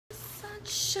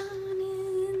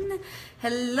shining.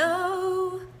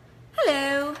 Hello.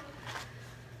 Hello.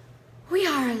 We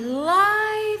are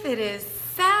live. It is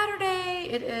Saturday.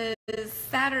 It is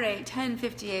Saturday,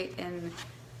 10:58 in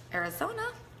Arizona.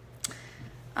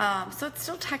 So it's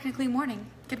still technically morning.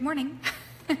 Good morning.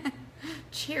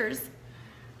 Cheers.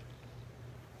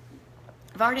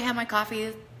 I've already had my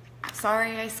coffee.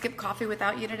 Sorry I skipped coffee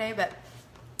without you today, but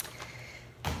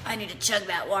I need to chug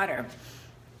that water.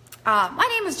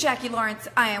 My name is Jackie Lawrence.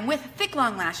 I am with Thick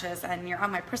Long Lashes, and you're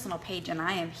on my personal page, and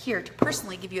I am here to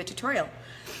personally give you a tutorial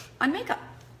on makeup.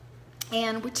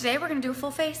 And today we're going to do a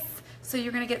full face. So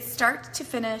you're going to get start to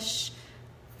finish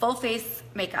full face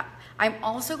makeup. I'm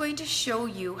also going to show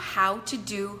you how to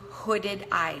do hooded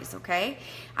eyes, okay?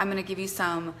 I'm going to give you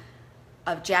some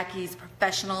of Jackie's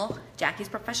professional.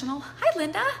 Hi,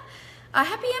 Linda.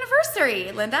 Happy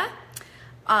anniversary, Linda.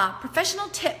 Professional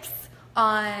tips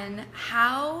on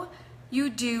how you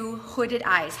do hooded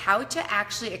eyes, how to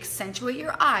actually accentuate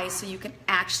your eyes so you can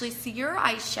actually see your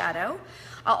eyeshadow.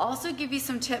 I'll also give you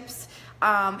some tips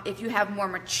if you have more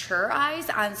mature eyes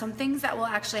on some things that will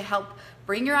actually help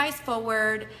bring your eyes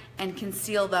forward and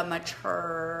conceal the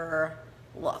mature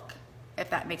look, if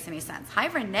that makes any sense. Hi,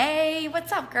 Renee.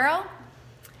 What's up, girl?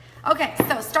 Okay,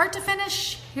 so start to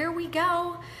finish, here we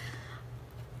go.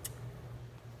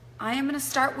 I am going to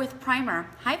start with primer.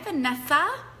 Hi, Vanessa.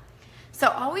 So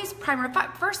always primer.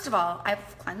 First of all,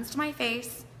 I've cleansed my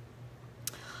face.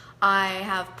 I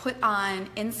have put on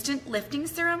instant lifting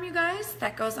serum, you guys,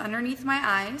 that goes underneath my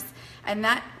eyes. And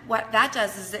what that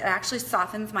does is it actually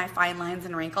softens my fine lines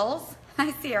and wrinkles.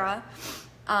 Hi, Sierra.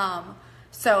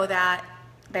 So that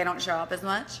they don't show up as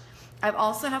much. I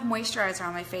also have moisturizer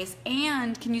on my face,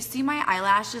 and can you see my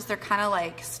eyelashes? They're kind of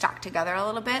like stuck together a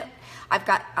little bit. I've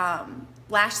got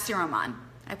lash serum on.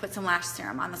 I put some lash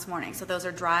serum on this morning, so those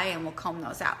are dry and we'll comb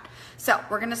those out. So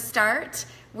we're gonna start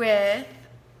with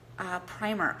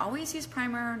primer. Always use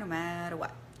primer no matter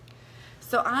what.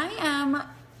 So I am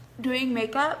doing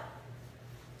makeup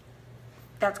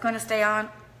that's gonna stay on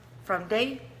from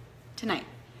day to night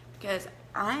because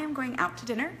I am going out to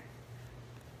dinner.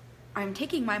 I'm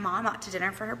taking my mom out to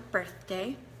dinner for her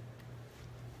birthday.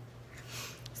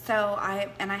 So I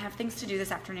have things to do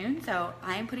this afternoon, so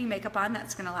I am putting makeup on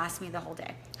that's gonna last me the whole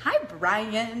day. Hi,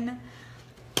 Brian.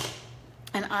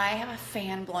 And I have a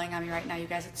fan blowing on me right now, you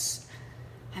guys.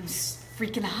 I'm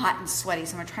freaking hot and sweaty,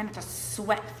 so I'm gonna try not to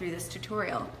sweat through this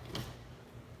tutorial.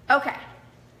 Okay,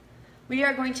 we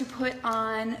are going to put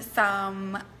on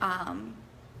some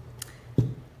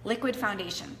liquid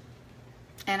foundation.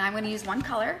 And I'm gonna use one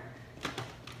color.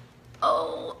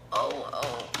 Okay,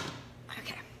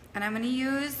 and I'm gonna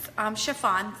use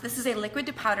chiffon. This is a liquid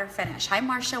to powder finish. Hi,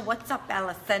 Marcia. What's up,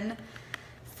 Allison?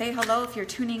 Say hello if you're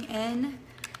tuning in.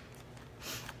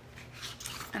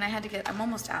 And I'm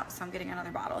almost out, so I'm getting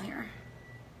another bottle here.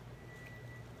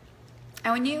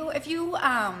 And if you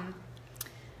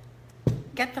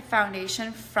get the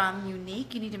foundation from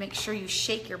Unique, you need to make sure you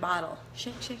shake your bottle.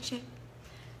 Shake, shake, shake.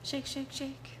 Shake, shake,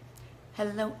 shake.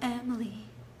 Hello, Emily.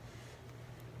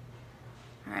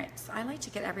 All right, so I like to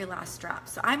get every last drop.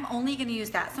 So I'm only gonna use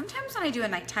that. Sometimes when I do a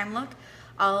nighttime look,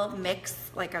 I'll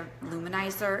mix like a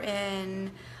luminizer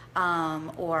in,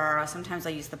 or sometimes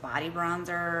I use the body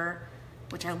bronzer,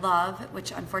 which I love,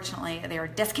 which unfortunately they are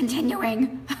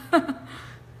discontinuing.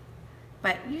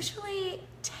 But usually,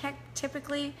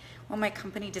 typically, when my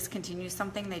company discontinues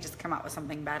something, they just come out with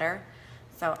something better.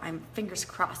 So I'm fingers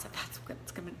crossed that that's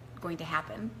what's going to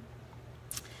happen,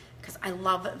 because I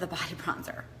love the body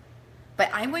bronzer. But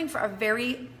I'm going for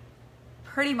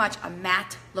pretty much a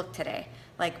matte look today,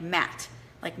 like matte,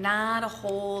 like not a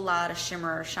whole lot of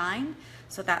shimmer or shine.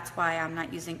 So that's why I'm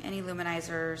not using any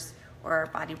luminizers or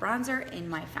body bronzer in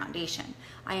my foundation.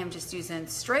 I am just using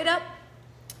straight up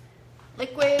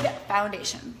liquid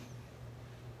foundation.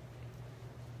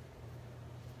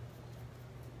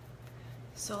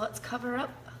 So let's cover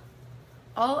up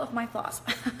all of my flaws.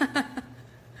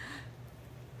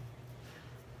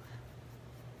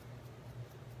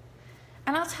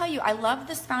 And I'll tell you, I love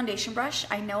this foundation brush.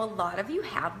 I know a lot of you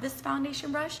have this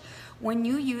foundation brush. When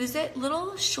you use it,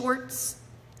 little short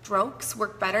strokes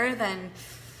work better than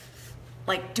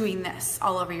like doing this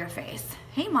all over your face.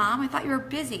 Hey, Mom, I thought you were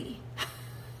busy.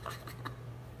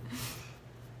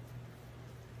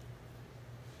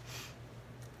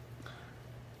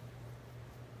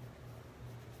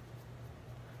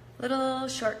 Little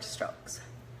short strokes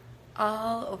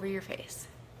all over your face.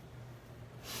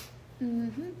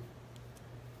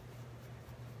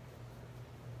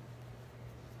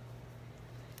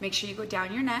 Make sure you go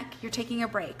down your neck. You're taking a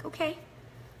break, okay?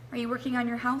 Are you working on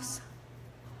your house?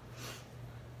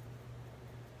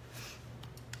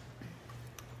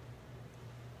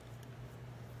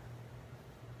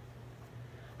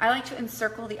 I like to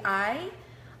encircle the eye.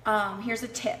 Here's a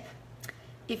tip.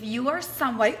 If you are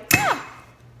someone,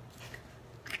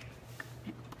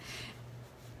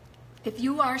 if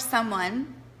you are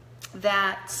someone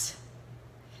that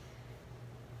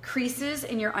creases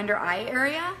in your under eye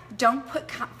area, don't put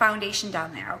foundation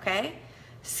down there, okay?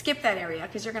 Skip that area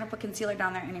because you're gonna put concealer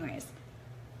down there anyways.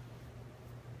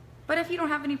 But if you don't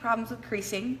have any problems with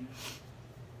creasing,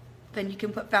 then you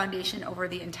can put foundation over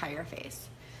the entire face.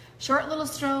 Short little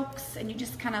strokes and you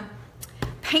just kind of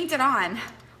paint it on.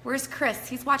 Where's Chris?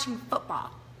 He's watching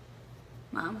football,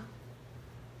 Mom.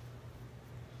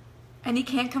 And he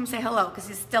can't come say hello because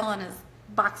he's still in his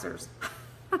boxers.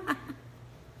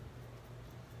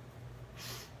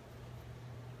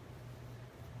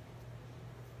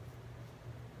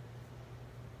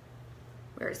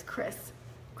 Where's Chris?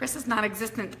 Chris is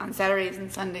non-existent on Saturdays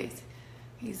and Sundays.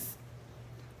 He's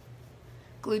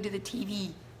glued to the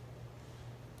TV.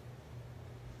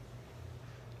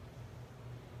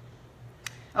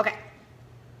 Okay.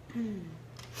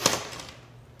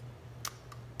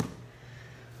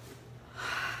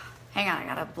 Hang on, I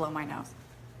gotta blow my nose.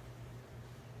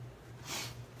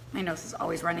 My nose is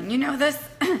always running. You know this?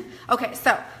 Okay,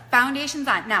 so foundation's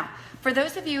on. Now, for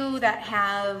those of you that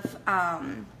have,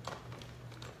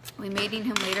 we may need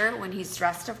him later when he's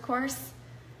dressed, of course.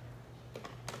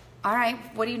 All right,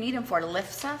 what do you need him for? To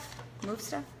lift stuff? Move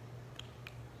stuff?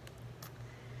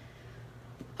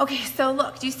 Okay, so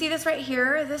look, do you see this right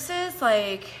here? This is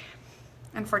like,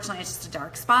 unfortunately, it's just a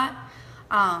dark spot.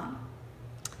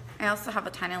 I also have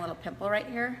a tiny little pimple right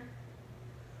here.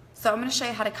 So I'm gonna show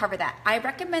you how to cover that. I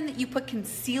recommend that you put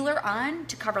concealer on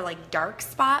to cover like dark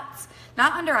spots,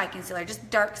 not under eye concealer, just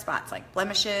dark spots like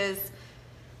blemishes,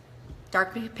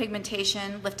 dark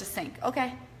pigmentation, lift a sink.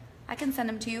 Okay, I can send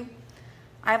them to you.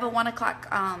 I have a 1 o'clock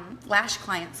lash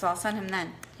client, so I'll send him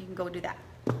then. You can go do that.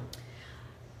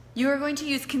 You are going to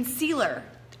use concealer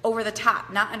over the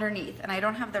top, not underneath. And I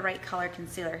don't have the right color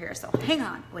concealer here, so hang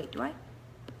on. Wait, do I?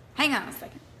 Hang on a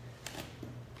second.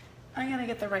 I gotta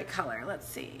get the right color. Let's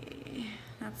see.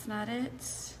 That's not it.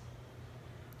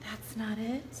 That's not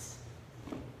it.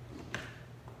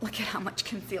 Look at how much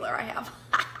concealer I have.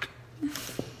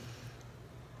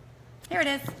 Here it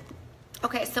is.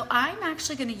 Okay, so I'm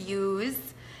actually gonna use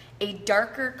a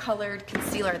darker colored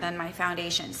concealer than my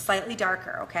foundation, slightly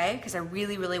darker, okay? Because I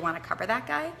really, really wanna cover that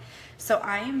guy. So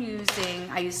I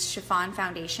use chiffon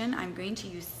foundation. I'm going to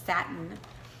use satin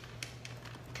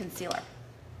concealer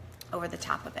over the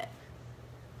top of it.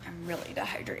 I'm really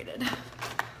dehydrated.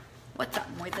 What's up,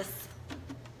 Moises?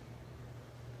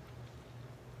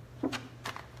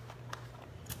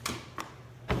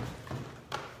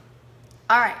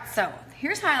 All right, so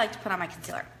here's how I like to put on my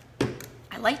concealer.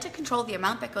 I like to control the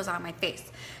amount that goes on my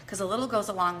face because a little goes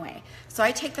a long way. So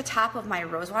I take the top of my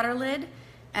rosewater lid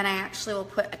and I actually will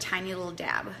put a tiny little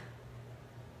dab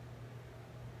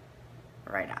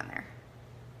right on there.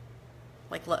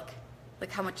 Like, look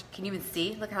how much, can you even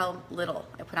see? Look how little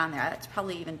I put on there. That's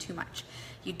probably even too much.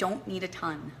 You don't need a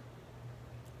ton.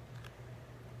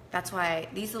 That's why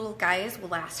these little guys will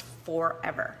last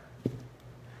forever.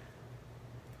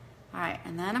 All right,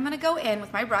 and then I'm gonna go in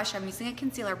with my brush. I'm using a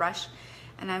concealer brush,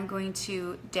 and I'm going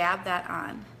to dab that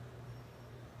on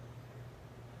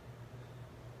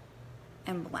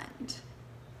and blend.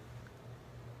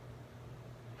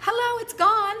 Hello, it's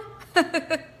gone.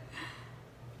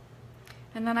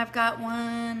 And then I've got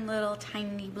one little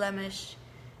tiny blemish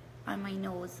on my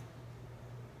nose.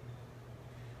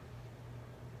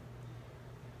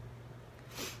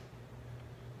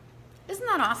 Isn't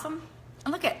that awesome?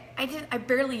 And look at, I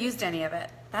barely used any of it.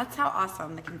 That's how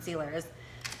awesome the concealer is.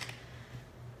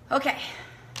 Okay,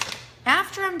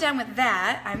 after I'm done with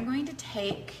that, I'm going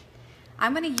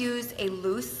to use a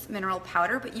loose mineral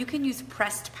powder, but you can use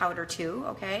pressed powder too,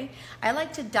 okay? I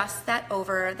like to dust that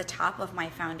over the top of my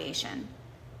foundation.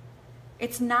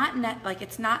 It's not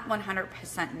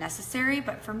 100% necessary,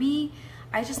 but for me,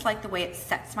 I just like the way it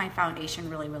sets my foundation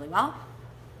really, really well.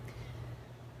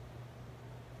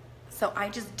 So I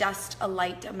just dust a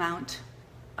light amount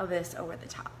of this over the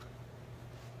top.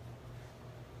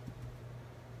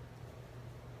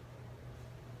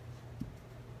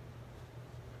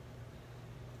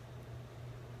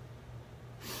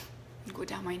 Go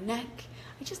down my neck.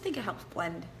 I just think it helps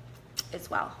blend as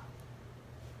well.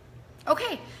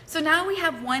 Okay, so now we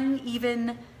have one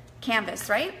even canvas,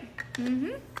 right?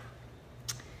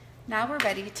 Now we're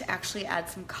ready to actually add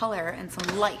some color and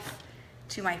some life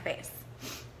to my face.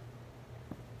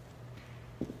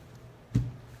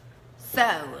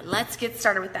 So let's get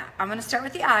started with that. I'm gonna start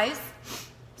with the eyes.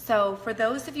 So for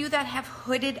those of you that have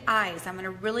hooded eyes, I'm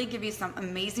gonna really give you some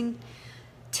amazing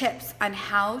tips on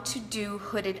how to do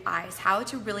hooded eyes, how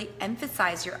to really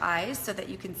emphasize your eyes so that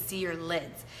you can see your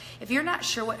lids. If you're not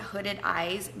sure what hooded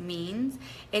eyes means,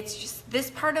 it's just this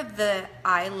part of the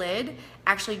eyelid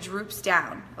actually droops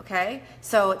down, okay?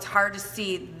 So it's hard to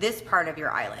see this part of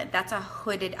your eyelid. That's a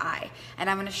hooded eye. And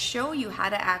I'm gonna show you how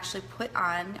to actually put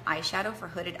on eyeshadow for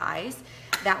hooded eyes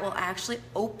that will actually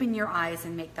open your eyes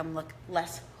and make them look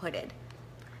less hooded.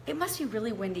 It must be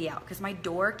really windy out because my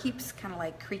door keeps kind of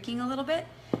like creaking a little bit,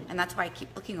 and that's why I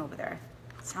keep looking over there.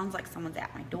 It sounds like someone's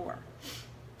at my door.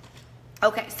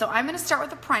 Okay, so I'm gonna start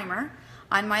with a primer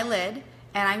on my lid,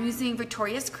 and I'm using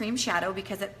Victoria's Cream Shadow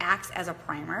because it acts as a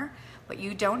primer, but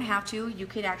you don't have to. You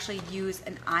could actually use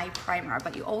an eye primer,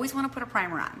 but you always wanna put a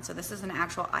primer on. So this is an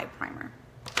actual eye primer.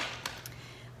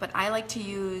 But I like to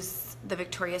use the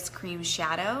Victoria's Cream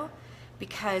Shadow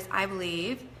because I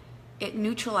believe it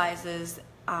neutralizes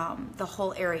the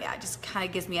whole area. It just kind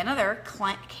of gives me another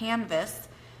canvas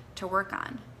to work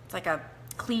on. It's like a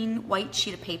clean white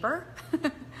sheet of paper.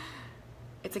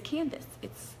 It's a canvas.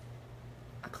 It's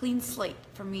a clean slate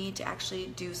for me to actually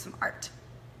do some art,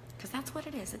 because that's what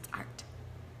it is. It's art.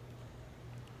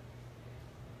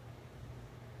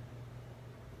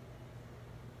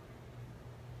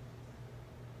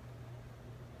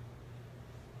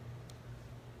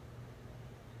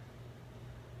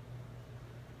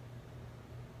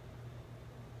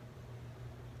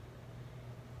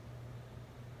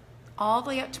 All the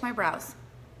way up to my brows.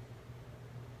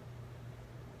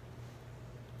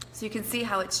 So you can see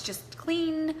how it's just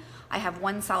clean. I have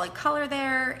one solid color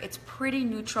there. It's pretty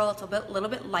neutral. It's a little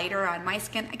bit lighter on my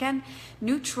skin. Again,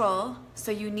 neutral, so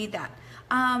you need that.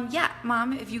 Yeah,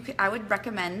 Mom, if you could, I would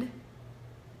recommend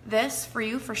this for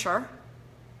you for sure.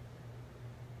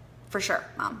 For sure,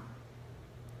 Mom.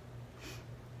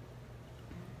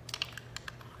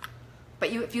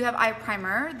 But if you have eye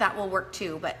primer, that will work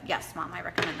too. But yes, Mom, I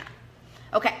recommend that.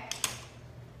 Okay,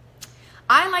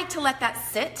 I like to let that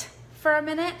sit for a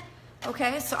minute.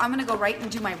 Okay, so I'm gonna go right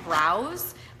and do my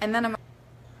brows, and then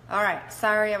all right,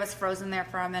 sorry I was frozen there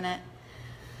for a minute.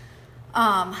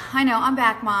 I know, I'm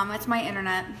back, Mom, it's my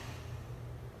internet.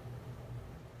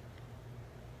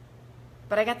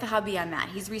 But I got the hubby on that.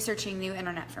 He's researching new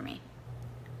internet for me.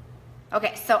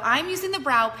 Okay, so I'm using the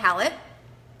brow palette.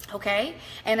 Okay,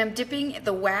 and I'm dipping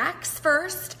the wax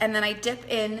first, and then I dip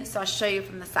in, so I'll show you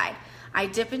from the side. I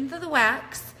dip into the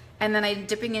wax, and then I'm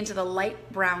dipping into the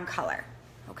light brown color,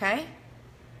 okay,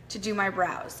 to do my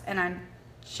brows. And I'm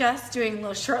just doing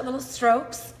little short little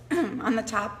strokes on the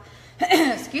top,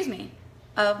 excuse me,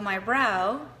 of my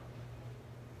brow.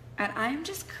 And I'm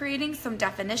just creating some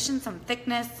definition, some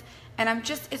thickness, and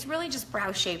it's really just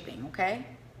brow shaping, okay?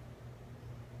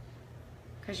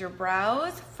 Because your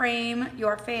brows frame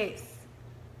your face.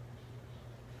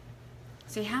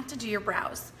 So you have to do your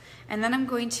brows. And then I'm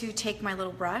going to take my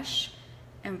little brush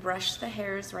and brush the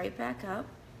hairs right back up.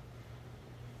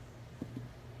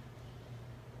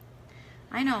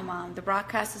 I know, Mom, the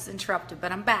broadcast is interrupted,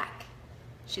 but I'm back.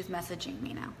 She's messaging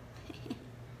me now.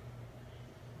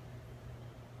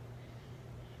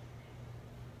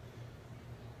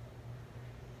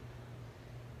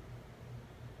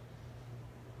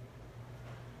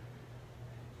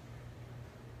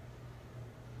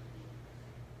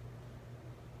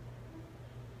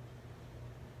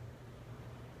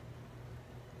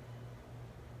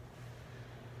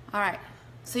 All right,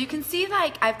 so you can see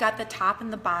like I've got the top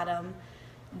and the bottom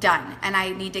done, and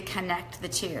I need to connect the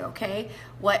two, okay?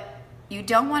 What you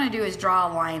don't want to do is draw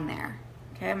a line there,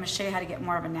 okay? I'm gonna show you how to get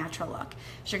more of a natural look.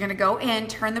 So you're gonna go in,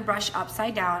 turn the brush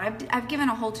upside down. I've given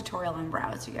a whole tutorial on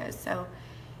brows, you guys, so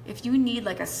if you need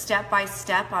like a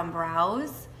step-by-step on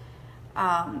brows,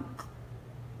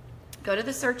 go to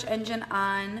the search engine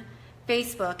on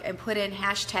Facebook and put in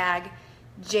hashtag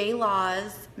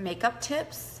JLaws makeup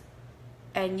tips,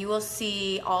 and you will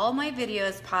see all my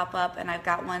videos pop up. And I've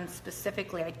got one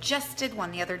specifically, I just did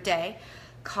one the other day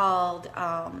called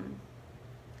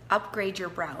Upgrade Your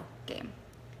Brow Game.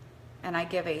 And I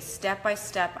give a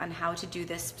step-by-step on how to do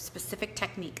this specific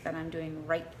technique that I'm doing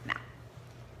right now.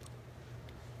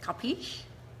 Capiche?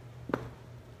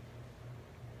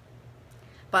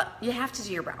 But you have to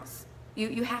do your brows.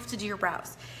 You have to do your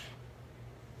brows.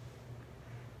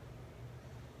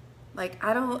 Like,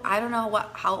 I don't know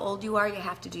how old you are, you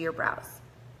have to do your brows.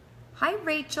 Hi,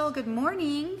 Rachel, good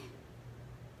morning.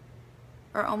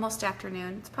 Or almost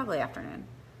afternoon. It's probably afternoon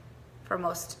for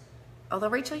most. Although,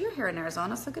 Rachel, you're here in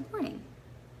Arizona, so good morning.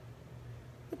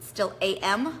 It's still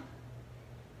AM.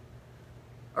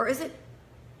 Or is it,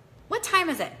 what time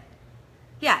is it?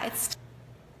 Yeah,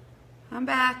 I'm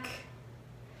back.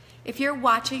 If you're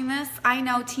watching this, I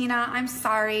know, Tina, I'm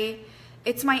sorry.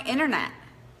 It's my internet.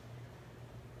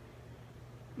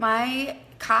 My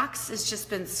Cox has just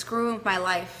been screwing with my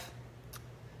life.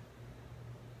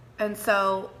 And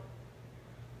so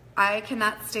I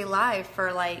cannot stay live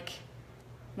for like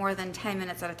more than 10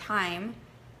 minutes at a time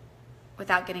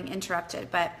without getting interrupted.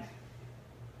 But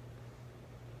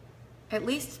at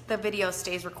least the video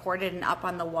stays recorded and up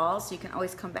on the wall, so you can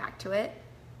always come back to it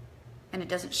and it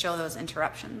doesn't show those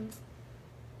interruptions.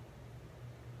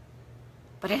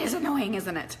 But it is annoying,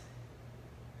 isn't it?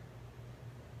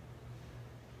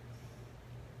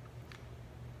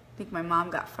 I think my mom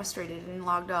got frustrated and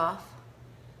logged off.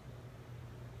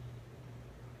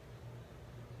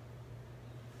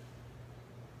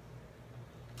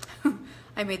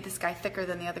 I made this guy thicker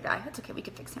than the other guy. That's okay, we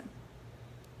can fix him.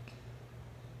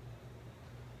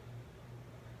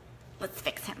 Let's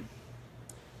fix him.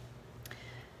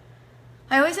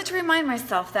 I always have to remind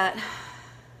myself that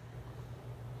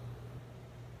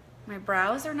my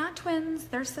brows are not twins,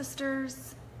 they're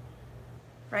sisters,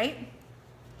 right?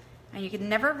 And you're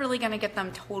never really gonna get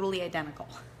them totally identical.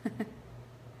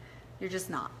 You're just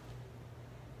not.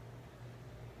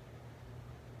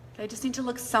 They just need to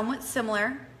look somewhat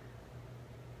similar.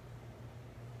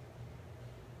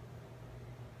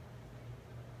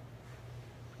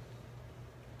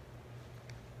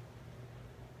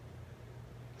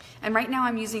 And right now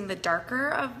I'm using the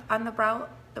darker on the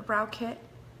brow kit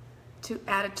to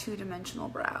add a two-dimensional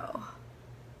brow.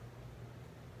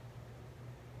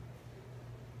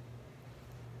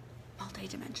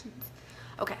 Multi-dimensions.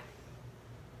 Okay.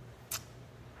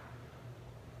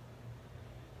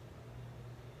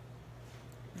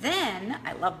 Then,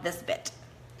 I love this bit.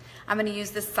 I'm gonna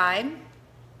use this side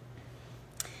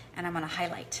and I'm gonna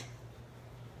highlight.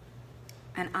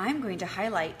 And I'm going to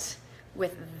highlight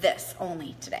with this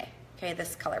only today. Okay,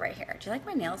 this color right here. Do you like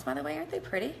my nails, by the way? Aren't they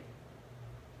pretty?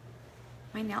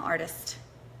 My nail artist,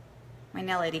 my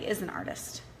nail lady is an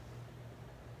artist.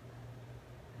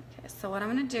 Okay, so what I'm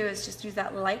gonna do is just use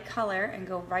that light color and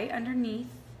go right underneath.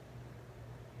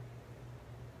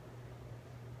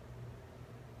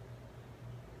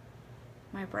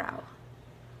 My brow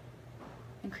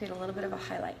and create a little bit of a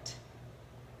highlight.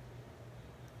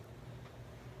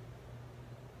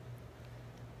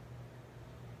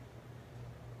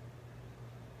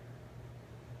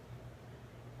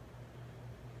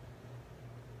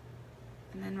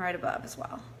 And then right above as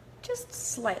well, just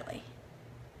slightly.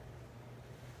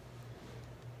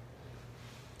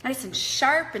 Nice and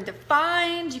sharp and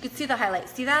defined. You can see the highlight.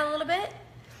 See that a little bit?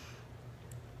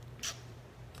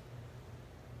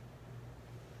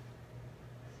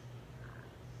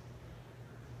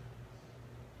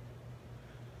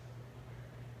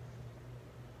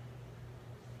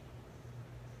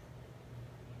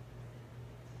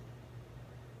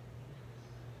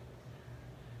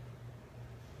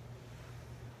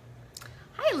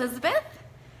 Hi, Elizabeth.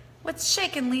 What's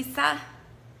shaking, Lisa?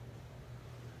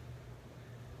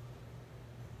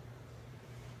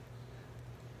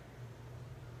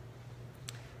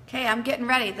 Okay, I'm getting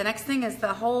ready. The next thing is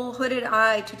the whole hooded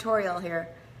eye tutorial here.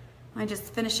 I just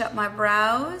finish up my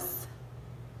brows.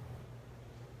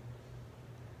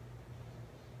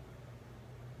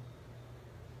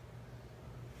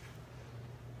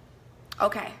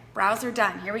 Okay, brows are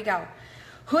done. Here we go.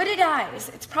 Hooded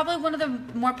eyes. It's probably one of the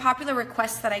more popular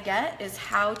requests that I get is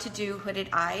how to do hooded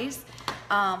eyes.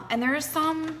 And there are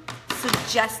some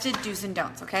suggested do's and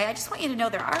don'ts, okay? I just want you to know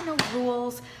there are no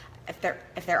rules. If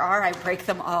there are, I break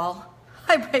them all.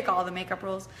 I break all the makeup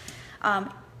rules.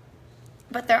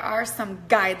 But there are some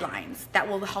guidelines that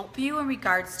will help you in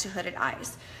regards to hooded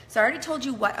eyes. So I already told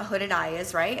you what a hooded eye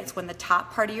is, right? It's when the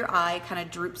top part of your eye kind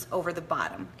of droops over the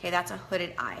bottom. Okay, that's a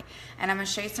hooded eye. And I'm gonna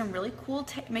show you some really cool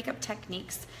makeup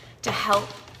techniques to help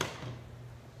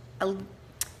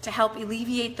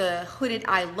alleviate the hooded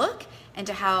eye look and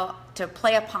to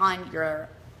play upon your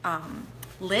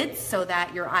lids so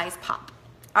that your eyes pop.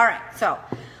 All right, so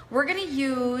we're gonna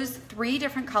use 3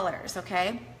 different colors,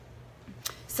 okay?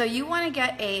 So you wanna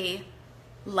get a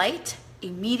light, a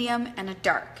medium, and a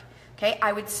dark. Okay,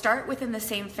 I would start within the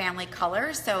same family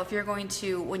color. So if you're going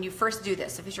to, when you first do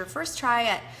this, if it's your first try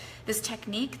at this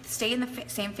technique, stay in the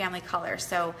same family color.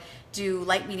 So do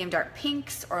light, medium, dark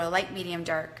pinks, or light, medium,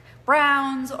 dark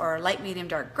browns, or light, medium,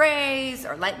 dark grays,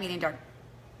 or light, medium, dark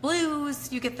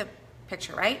blues. You get the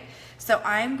picture, right? So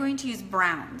I'm going to use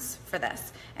browns for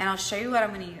this, and I'll show you what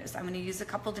I'm going to use. I'm going to use a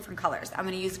couple different colors. I'm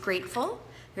going to use Grateful.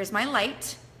 Here's my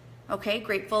light. Okay,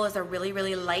 Grateful is a really,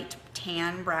 really light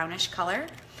tan brownish color.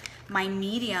 My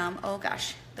medium, oh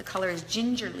gosh, the color is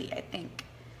Gingerly, I think.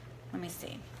 Let me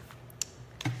see.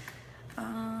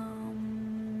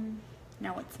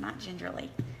 No, it's not Gingerly.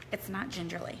 It's not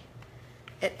Gingerly.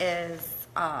 It is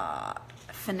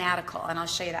Fanatical, and I'll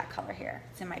show you that color here.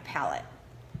 It's in my palette.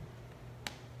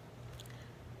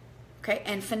 Okay,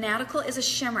 and Fanatical is a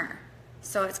shimmer.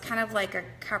 So it's kind of like a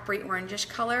coppery orangish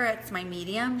color. It's my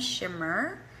medium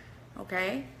shimmer,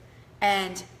 okay?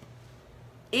 And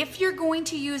if you're going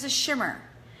to use a shimmer,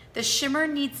 the shimmer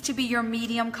needs to be your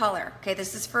medium color, okay?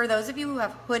 This is for those of you who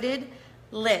have hooded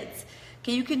lids.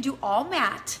 Okay, you can do all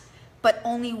matte, but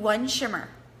only one shimmer.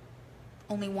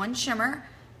 Only one shimmer,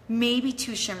 maybe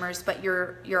two shimmers, but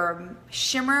your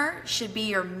shimmer should be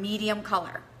your medium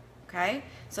color, okay?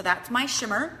 So that's my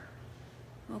shimmer,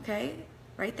 okay?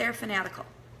 Right there, Fanatical.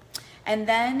 And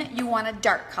then you want a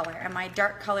dark color, and my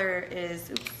dark color is,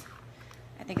 oops,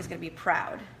 I think it's gonna be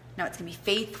Proud. No, it's gonna be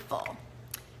Faithful,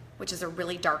 which is a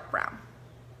really dark brown.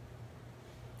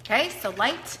 Okay, so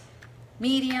light,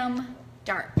 medium,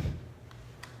 dark.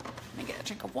 Let me get a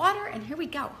drink of water, and here we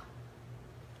go.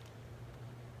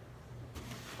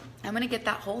 I'm gonna get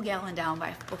that whole gallon down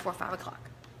before 5 o'clock.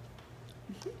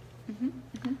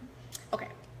 Okay,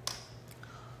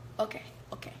 okay,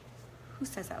 okay. Who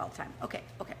says that all the time? Okay,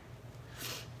 okay.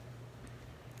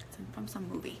 It's from some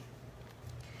movie.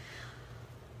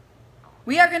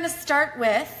 We are going to start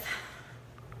with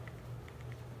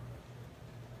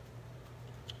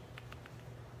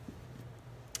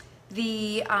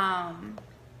the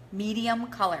medium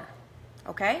color,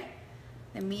 okay?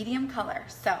 The medium color.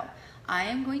 So I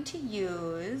am going to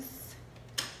use,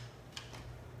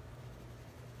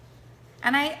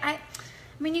 and I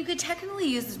mean, you could technically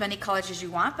use as many colors as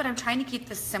you want, but I'm trying to keep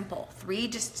this simple.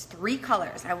 Just three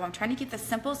colors. I'm trying to keep this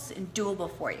simple and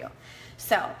doable for you.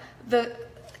 So the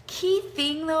key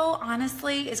thing, though,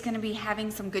 honestly, is going to be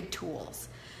having some good tools.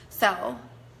 So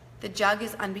the jug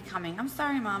is unbecoming. I'm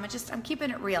sorry, Mom. I'm keeping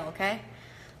it real, okay?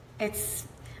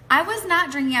 I was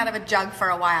not drinking out of a jug for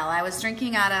a while. I was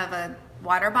drinking out of a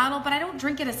water bottle, but I don't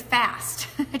drink it as fast.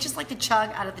 I just like to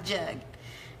chug out of the jug.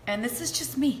 And this is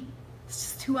just me. It's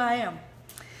just who I am.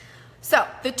 So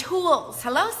the tools,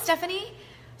 hello Stephanie.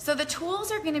 So the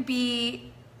tools are gonna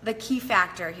be the key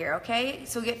factor here, okay?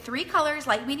 So get 3 colors,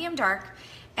 light, medium, dark,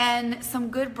 and some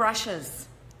good brushes.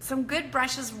 Some good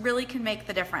brushes really can make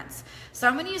the difference. So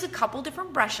I'm gonna use a couple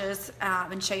different brushes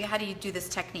and show you how to do this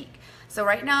technique. So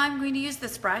right now I'm going to use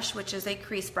this brush, which is a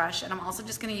crease brush, and I'm also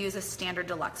just gonna use a standard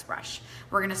deluxe brush.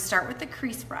 We're gonna start with the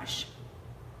crease brush.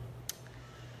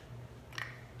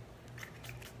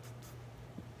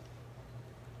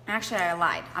 Actually, I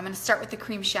lied. I'm going to start with the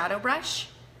cream shadow brush,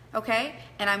 okay?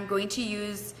 And I'm going to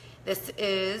use, this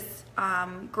is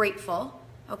Grateful,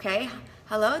 okay?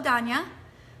 Hello, Danya.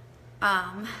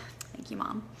 Thank you,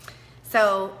 Mom.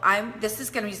 So this is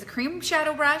going to use the cream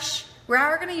shadow brush. We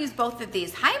are going to use both of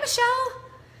these. Hi, Michelle.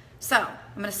 So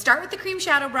I'm going to start with the cream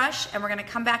shadow brush, and we're going to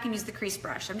come back and use the crease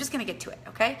brush. I'm just going to get to it,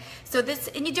 okay? So this,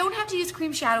 and you don't have to use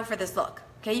cream shadow for this look,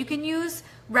 okay? You can use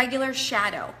regular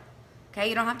shadow. Okay,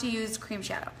 you don't have to use cream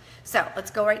shadow. So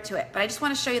let's go right to it. But I just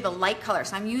want to show you the light color.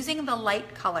 So I'm using the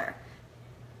light color.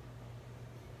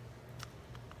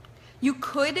 You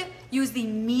could use the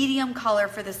medium color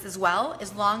for this as well,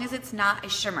 as long as it's not a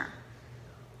shimmer.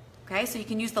 Okay, so you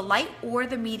can use the light or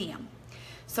the medium.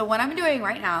 So what I'm doing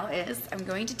right now is I'm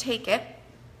going to take it.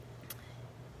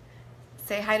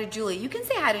 Say hi to Julie. You can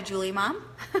say hi to Julie, Mom.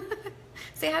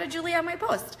 Say hi to Julie on my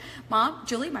post. Mom,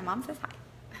 Julie, my mom says hi.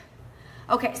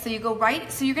 Okay, so you go right,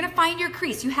 so you're gonna find your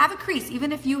crease. You have a crease,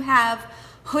 even if you have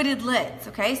hooded lids,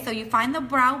 okay? So you find the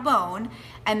brow bone,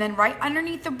 and then right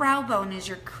underneath the brow bone is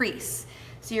your crease.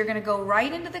 So you're gonna go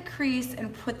right into the crease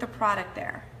and put the product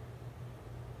there.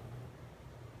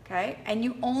 Okay, and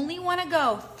you only wanna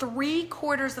go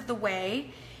 3/4 of the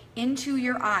way into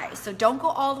your eye. So don't go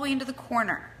all the way into the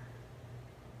corner.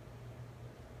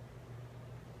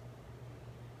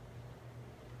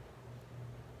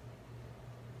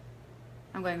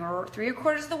 I'm going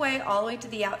 3/4 of the way all the way to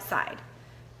the outside,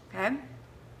 okay?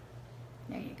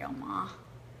 There you go, Ma.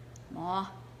 Ma.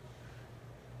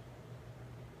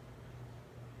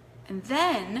 And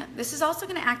then, this is also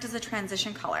gonna act as a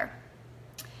transition color.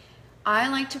 I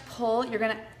like to pull,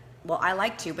 well, I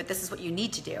like to, but this is what you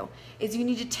need to do, is you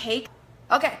need to take,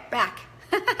 okay, back.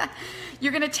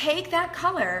 You're gonna take that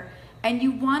color and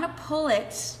you wanna pull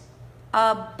it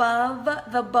above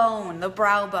the bone, the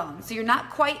brow bone. So you're not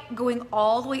quite going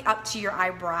all the way up to your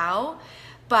eyebrow,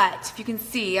 but if you can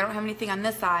see, I don't have anything on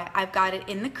this eye, I've got it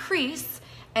in the crease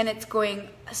and it's going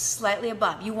slightly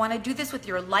above. You wanna do this with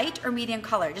your light or medium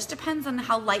color. It just depends on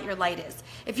how light your light is.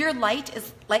 If your light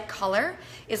color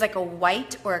is like a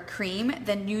white or a cream,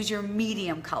 then use your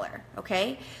medium color,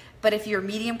 okay? But if your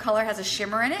medium color has a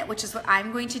shimmer in it, which is what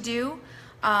I'm going to do,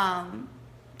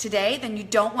 today, then you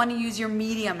don't want to use your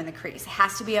medium in the crease. It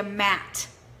has to be a matte,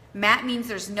 Matte means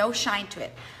there's no shine to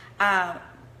it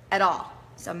at all.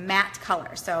 It's a matte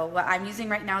color. So what I'm using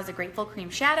right now is a Grateful Cream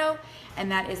Shadow,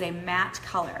 and that is a matte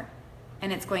color.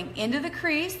 And it's going into the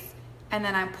crease, and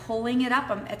then I'm pulling it up.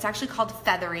 It's actually called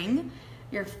feathering.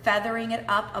 You're feathering it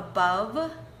up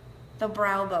above the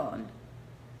brow bone.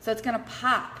 So it's gonna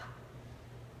pop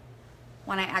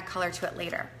when I add color to it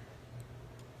later.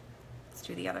 Let's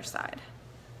do the other side.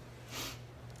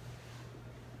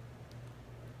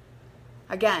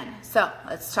 Again, so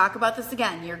let's talk about this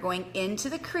again. You're going into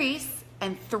the crease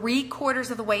and 3/4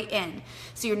 of the way in.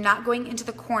 So you're not going into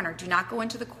the corner. Do not go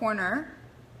into the corner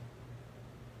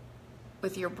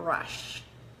with your brush.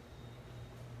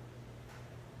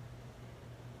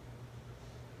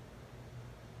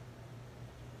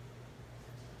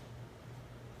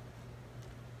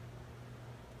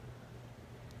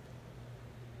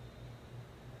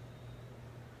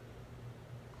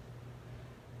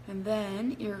 And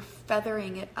then you're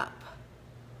feathering it up.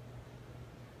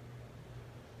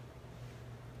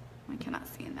 I cannot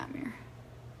see in that mirror.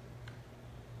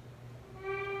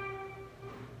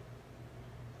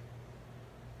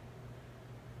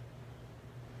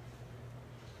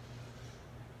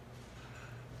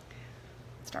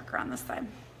 It's darker on this side.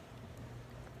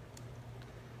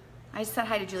 I said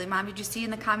hi to Julie. Mom, did you see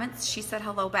in the comments? She said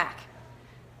hello back.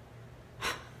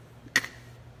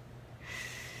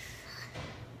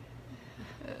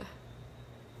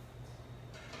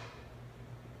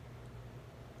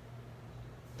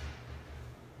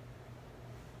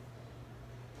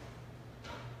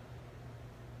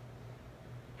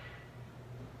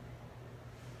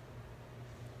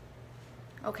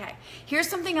 Okay, here's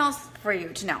something else for you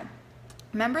to know.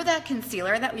 Remember that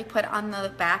concealer that we put on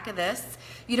the back of this?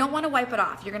 You don't want to wipe it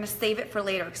off. You're going to save it for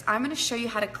later because I'm going to show you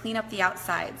how to clean up the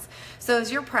outsides. So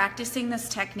as you're practicing this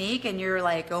technique and you're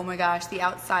like, oh my gosh, the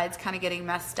outside's kind of getting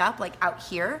messed up, like out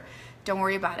here, don't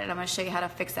worry about it. I'm going to show you how to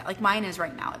fix that. Like mine is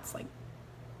right now. It's like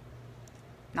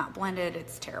not blended.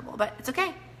 It's terrible, but it's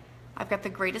okay. I've got the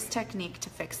greatest technique to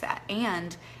fix that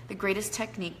and the greatest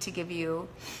technique to give you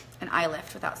an eye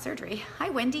lift without surgery. Hi,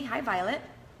 Wendy. Hi, Violet.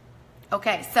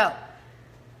 Okay, so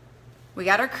we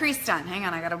got our crease done. Hang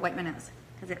on, I gotta wipe my nose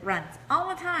because it runs all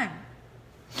the time.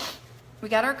 We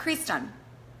got our crease done.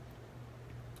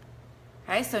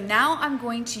 Okay, so now I'm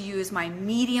going to use my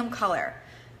medium color.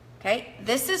 Okay,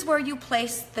 this is where you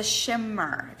place the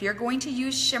shimmer. If you're going to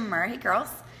use shimmer, hey girls.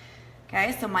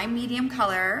 Okay, so my medium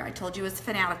color, I told you is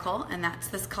Fanatical, and that's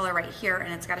this color right here,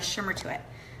 and it's got a shimmer to it.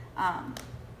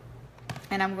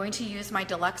 And I'm going to use my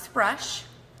deluxe brush.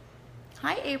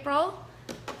 Hi, April.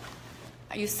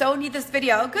 You so need this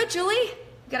video. Good, Julie.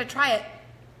 You gotta try it.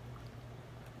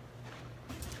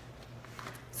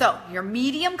 So your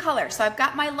medium color. So I've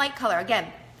got my light color.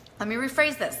 Again, let me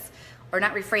rephrase this, or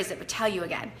not rephrase it, but tell you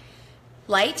again.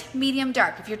 Light, medium,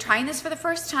 dark. If you're trying this for the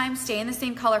first time, stay in the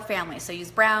same color family. So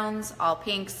use browns, all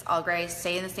pinks, all grays.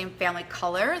 Stay in the same family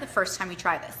color the first time you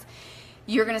try this.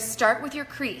 You're going to start with your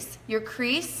crease. Your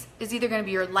crease is either going to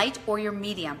be your light or your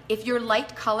medium. If your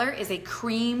light color is a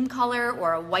cream color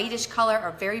or a whitish color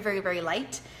or very, very, very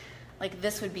light, like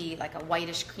this would be like a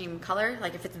whitish cream color.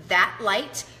 Like if it's that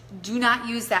light, do not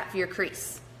use that for your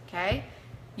crease, okay?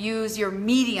 Use your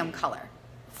medium color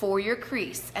for your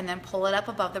crease and then pull it up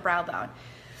above the brow bone.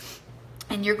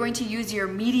 And you're going to use your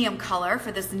medium color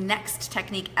for this next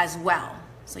technique as well.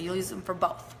 So you'll use them for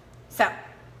both. So,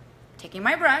 taking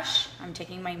my brush, I'm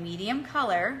taking my medium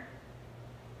color,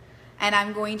 and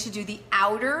I'm going to do the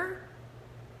outer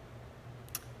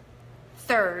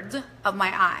thirds of my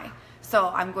eye. So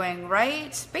I'm going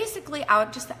right, basically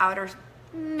out, just the outer,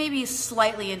 maybe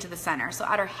slightly into the center. So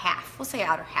outer half, we'll say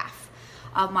outer half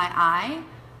of my eye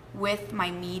with my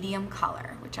medium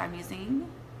color, which I'm using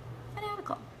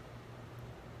Fanatical.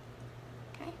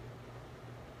 Okay?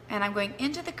 And I'm going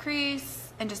into the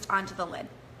crease and just onto the lid.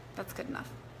 That's good enough.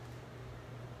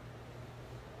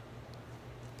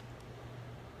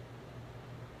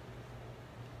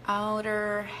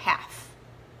 Outer half.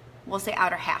 We'll say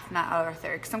outer half, not outer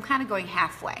third, because I'm kind of going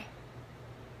halfway.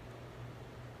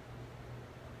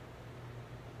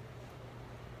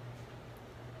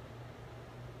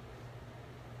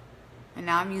 And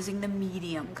now I'm using the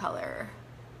medium color.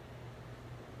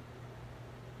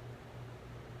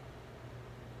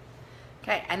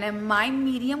 Okay, and then my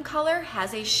medium color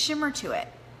has a shimmer to it.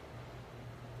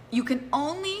 You can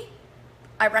only,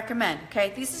 I recommend,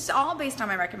 okay, this is all based on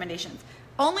my recommendations.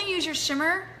 Only use your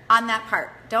shimmer on that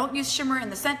part. Don't use shimmer in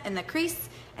the crease,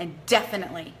 and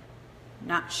definitely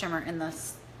not shimmer in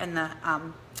the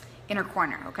inner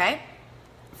corner, okay?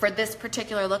 For this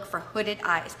particular look for hooded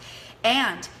eyes.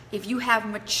 And if you have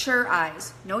mature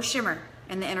eyes, no shimmer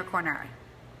in the inner corner eye.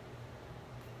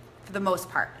 for the most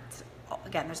part.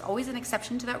 Again, there's always an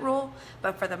exception to that rule,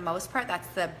 but for the most part, that's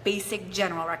the basic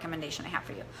general recommendation I have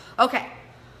for you. Okay,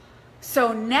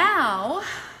 so now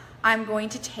I'm going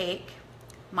to take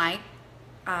my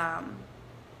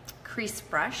crease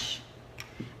brush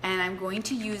and I'm going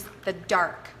to use the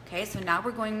dark. Okay, so now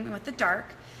we're going with the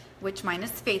dark, which mine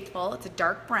is Faithful. It's a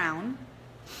dark brown.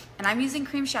 And I'm using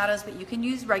cream shadows, but you can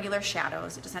use regular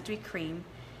shadows. It doesn't have to be cream.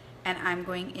 And I'm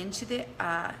going into the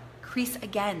crease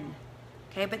again.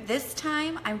 Okay, but this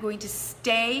time I'm going to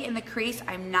stay in the crease.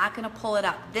 I'm not going to pull it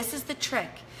up. This is the trick.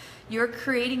 You're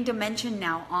creating dimension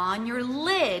now on your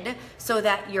lid so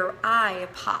that your eye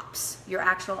pops. Your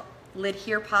actual lid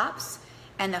here pops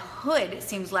and the hood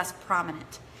seems less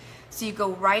prominent. So you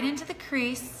go right into the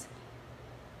crease.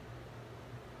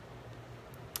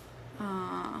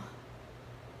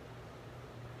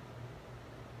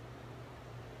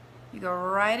 You go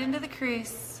right into the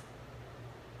crease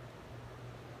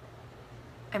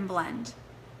and blend.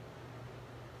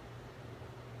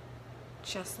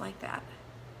 Just like that.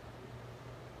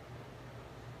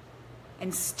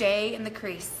 And stay in the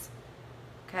crease,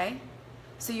 okay?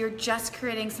 So you're just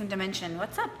creating some dimension.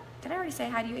 What's up? Did I already say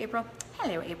hi to you, April?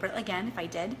 Hello, April, again, if I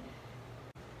did.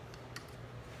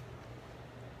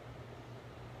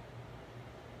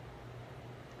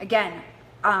 Again,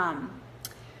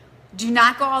 do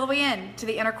not go all the way in to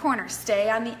the inner corner. Stay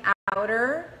on the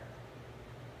outer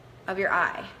of your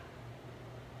eye,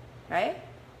 right?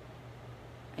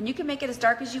 And you can make it as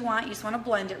dark as you want. You just want to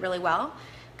blend it really well.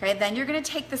 Okay, then you're going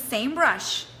to take the same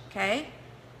brush, okay?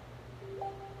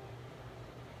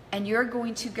 And you're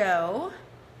going to go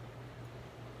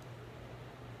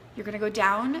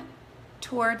down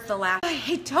towards the last,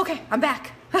 okay, I'm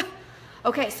back.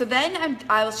 Okay, so then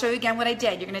I will show you again what I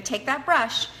did. You're going to take that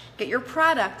brush, get your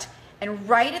product, and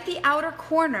right at the outer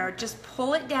corner, just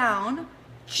pull it down,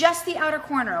 just the outer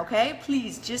corner, okay?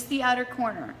 Please, just the outer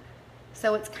corner.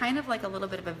 So it's kind of like a little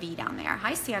bit of a V down there.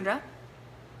 Hi, Sandra.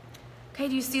 Okay,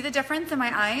 do you see the difference in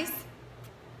my eyes?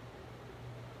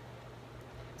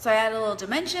 So I added a little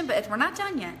dimension, but we're not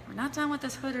done yet. We're not done with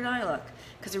this hooded eye look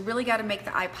because we really got to make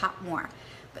the eye pop more.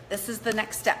 But this is the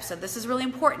next step. So this is really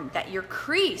important that your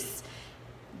crease,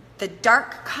 the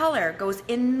dark color goes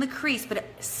in the crease, but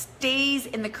it stays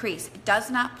in the crease. It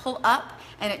does not pull up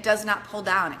and it does not pull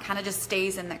down. It kind of just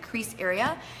stays in the crease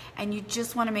area, and you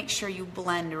just want to make sure you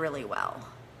blend really well.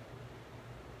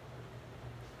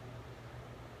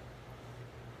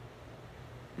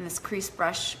 And this crease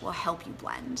brush will help you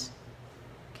blend.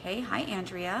 Okay, hi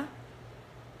Andrea.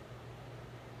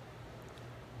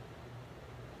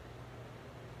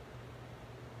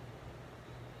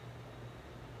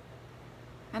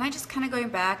 And I just kind of going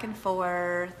back and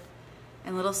forth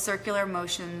in little circular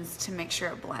motions to make sure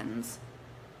it blends.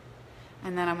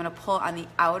 And then I'm going to pull on the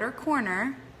outer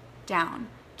corner down,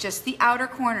 just the outer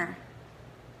corner.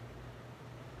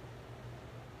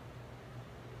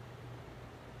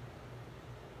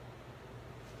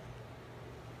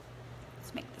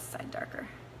 Let's make this side darker.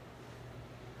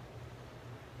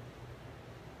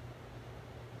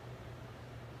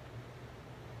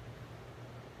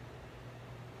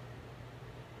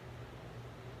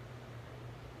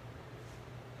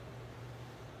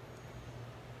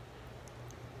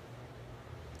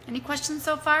 Any questions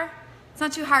so far? It's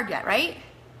not too hard yet, right?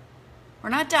 We're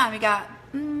not done. We got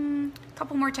a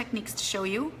couple more techniques to show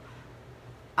you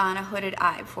on a hooded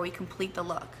eye before we complete the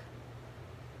look.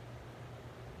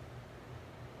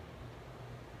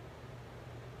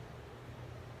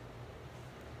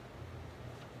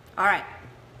 All right.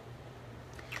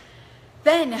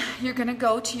 Then you're gonna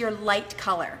go to your light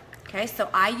color. Okay, so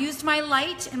I used my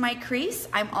light in my crease.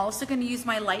 I'm also gonna use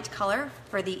my light color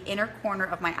for the inner corner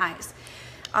of my eyes.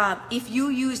 If you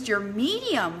used your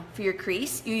medium for your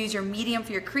crease, you use your medium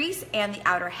for your crease and the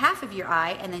outer half of your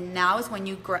eye, and then now is when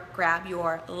you grab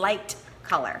your light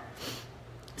color.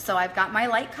 So I've got my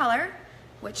light color,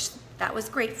 which that was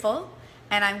Grateful,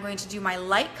 and I'm going to do my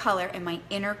light color in my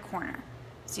inner corner.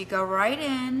 So you go right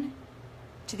in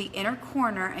to the inner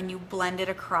corner and you blend it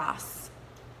across.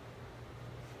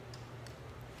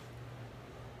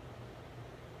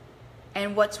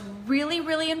 And what's really,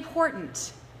 really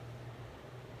important,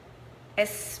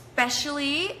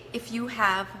 especially if you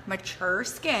have mature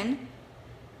skin,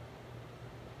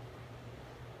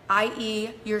 i.e.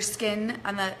 your skin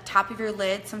on the top of your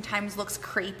lid sometimes looks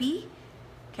crepey,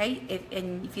 okay?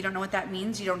 And if you don't know what that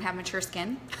means, you don't have mature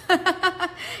skin.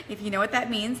 If you know what that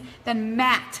means, then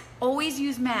matte, always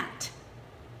use matte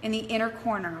in the inner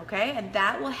corner, okay? And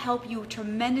that will help you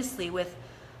tremendously with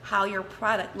how your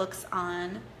product looks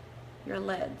on your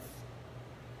lids.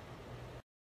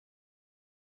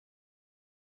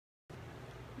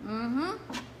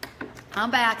 I'm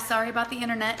back. Sorry about the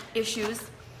internet issues.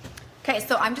 Okay,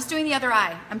 so I'm just doing the other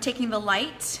eye. I'm taking the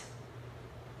light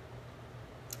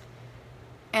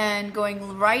and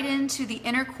going right into the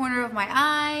inner corner of my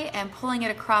eye and pulling it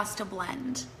across to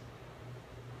blend.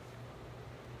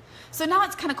 So now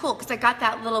it's kind of cool because I got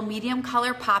that little medium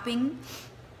color popping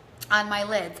on my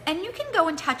lids. And you can go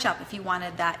and touch up if you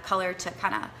wanted that color to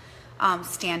kind of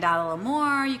stand out a little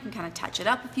more. You can kind of touch it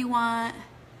up if you want.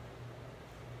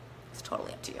 It's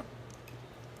totally up to you.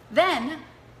 Then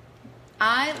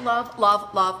I love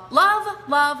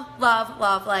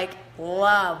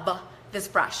this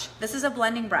brush. This is a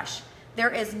blending brush. There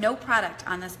is no product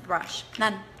on this brush,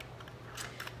 none.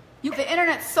 The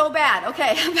internet's so bad.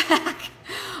 Okay, I'm back.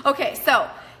 Okay, so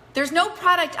there's no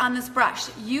product on this brush.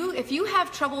 If you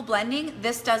have trouble blending,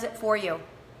 this does it for you.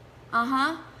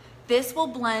 This will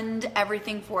blend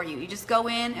everything for you. You just go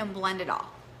in and blend it all,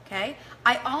 okay?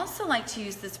 I also like to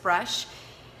use this brush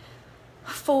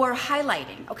for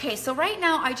highlighting. Okay, so right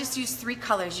now I just use 3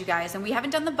 colors, you guys, and we haven't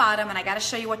done the bottom, and I gotta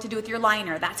show you what to do with your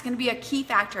liner. That's gonna be a key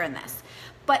factor in this.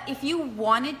 But if you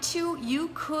wanted to, you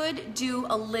could do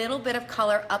a little bit of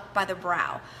color up by the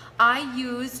brow. I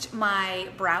used my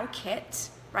brow kit,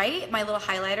 right? My little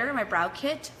highlighter, my brow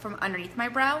kit from underneath my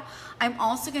brow. I'm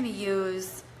also gonna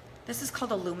use, this is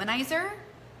called a luminizer,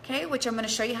 okay, which I'm gonna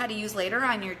show you how to use later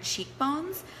on your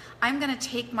cheekbones. I'm gonna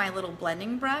take my little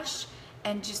blending brush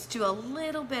and just do a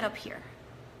little bit up here,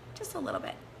 just a little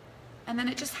bit. And then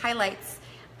it just highlights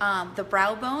the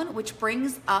brow bone, which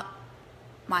brings up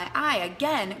my eye.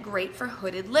 Again, great for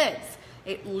hooded lids.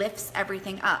 It lifts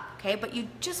everything up, okay? But you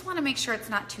just wanna make sure it's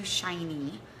not too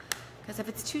shiny, because if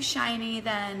it's too shiny,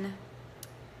 then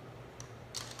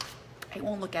it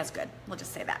won't look as good. We'll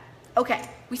just say that. Okay,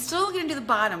 we still gonna do the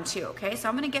bottom too, okay? So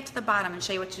I'm gonna get to the bottom and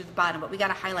show you what to do to the bottom, but we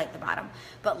gotta highlight the bottom.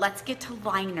 But let's get to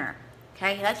liner.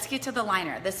 Okay, let's get to the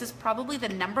liner. This is probably the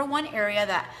 #1 area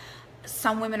that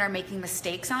some women are making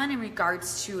mistakes on in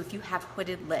regards to if you have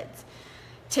hooded lids.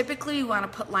 Typically, we want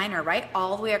to put liner right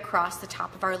all the way across the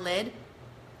top of our lid.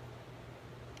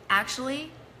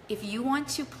 Actually, if you want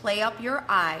to play up your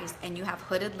eyes and you have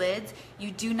hooded lids, you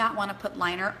do not want to put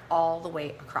liner all the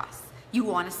way across. You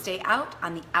want to stay out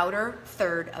on the outer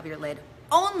third of your lid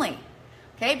only.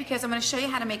 Okay, because I'm going to show you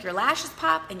how to make your lashes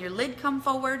pop and your lid come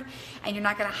forward, and you're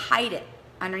not going to hide it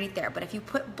underneath there. But if you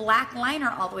put black liner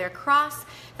all the way across,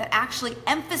 that actually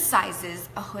emphasizes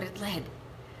a hooded lid.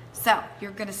 So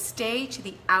you're going to stay to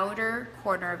the outer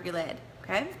corner of your lid,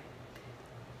 okay?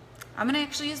 I'm going to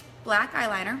actually use black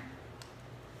eyeliner,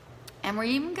 and we're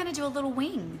even going to do a little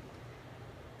wing.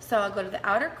 So I'll go to the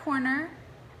outer corner,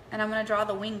 and I'm going to draw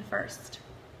the wing first.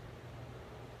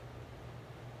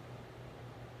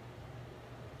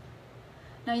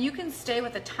 Now you can stay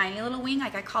with a tiny little wing,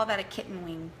 like I call that a kitten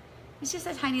wing. It's just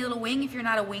a tiny little wing if you're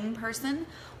not a wing person,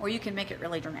 or you can make it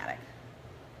really dramatic.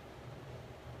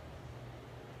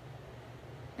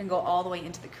 And go all the way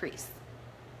into the crease.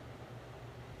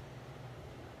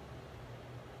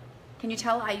 Can you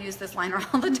tell I use this liner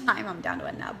all the time? I'm down to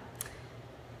a nub.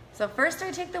 So first I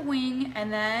take the wing,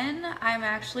 and then I'm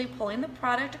actually pulling the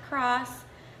product across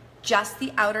just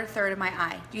the outer third of my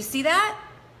eye. Do you see that?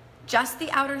 Just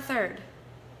the outer third.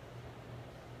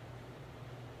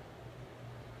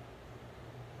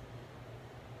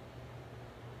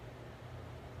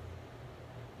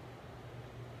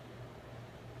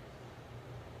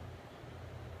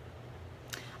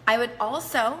 I would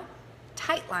also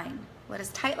tight line. What does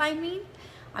tight line mean?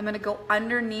 I'm gonna go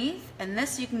underneath, and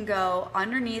this you can go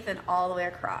underneath and all the way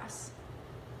across.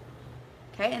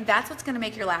 Okay, and that's what's gonna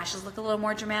make your lashes look a little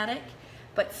more dramatic,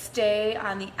 but stay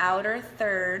on the outer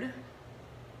third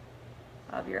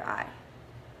of your eye.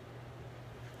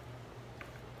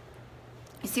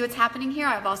 You see what's happening here?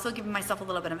 I've also given myself a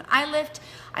little bit of an eye lift.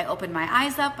 I opened my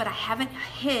eyes up, but I haven't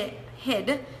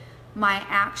hid my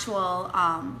actual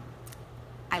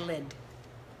eyelid,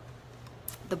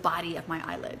 the body of my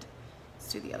eyelid.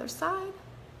 Let's do the other side.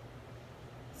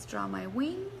 Let's draw my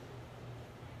wing.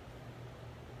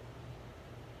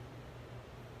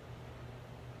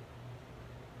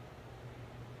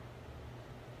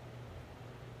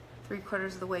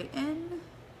 Three-quarters of the way in.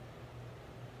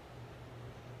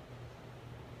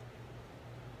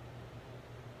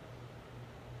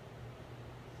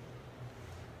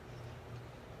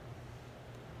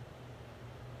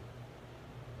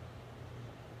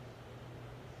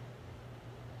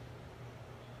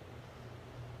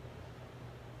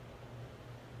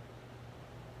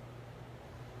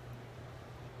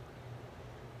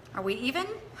 Are we even?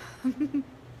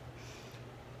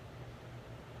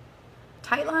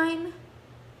 Tight line.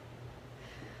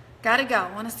 Gotta go.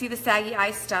 Want to see the saggy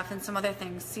eye stuff and some other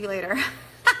things. See you later.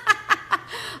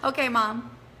 Okay,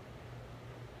 Mom.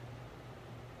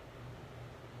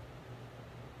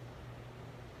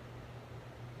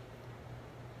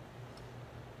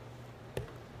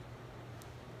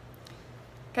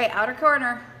 Okay, outer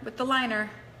corner with the liner.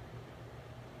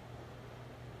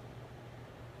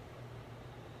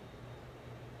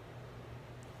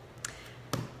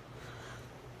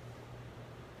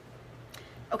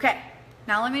 Okay,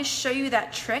 now let me show you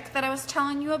that trick that I was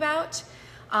telling you about.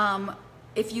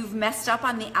 If you've messed up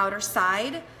on the outer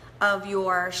side of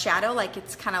your shadow, like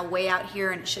it's kind of way out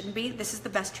here and it shouldn't be, this is the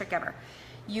best trick ever.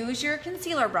 Use your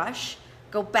concealer brush,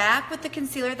 go back with the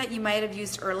concealer that you might have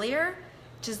used earlier,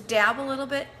 just dab a little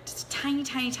bit, just a tiny,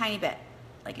 tiny, tiny bit,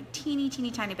 like a teeny,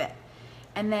 teeny, tiny bit.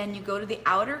 And then you go to the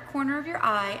outer corner of your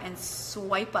eye and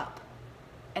swipe up,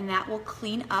 and that will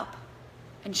clean up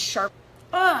and sharpen.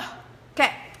 Ugh.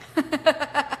 Okay.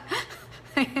 The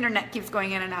internet keeps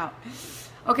going in and out.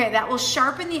 Okay, that will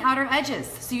sharpen the outer edges.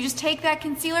 So you just take that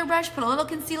concealer brush, put a little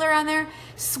concealer on there,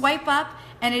 swipe up,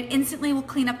 and it instantly will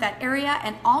clean up that area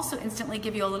and also instantly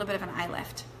give you a little bit of an eye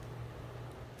lift.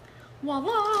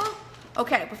 Voila!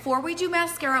 Okay, before we do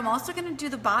mascara, I'm also gonna do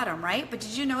the bottom, right? But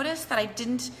did you notice that I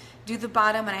didn't do the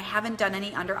bottom and I haven't done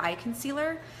any under eye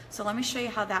concealer? So let me show you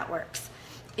how that works.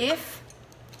 If,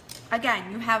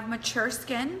 again, you have mature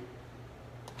skin,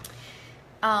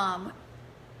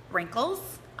 wrinkles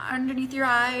underneath your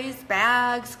eyes,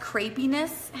 bags,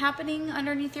 crepiness happening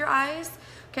underneath your eyes,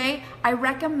 okay? I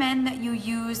recommend that you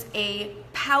use a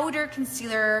powder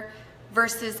concealer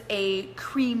versus a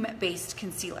cream-based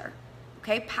concealer,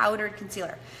 okay? Powdered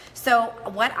concealer. So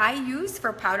what I use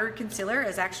for powdered concealer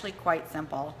is actually quite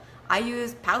simple. I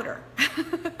use powder,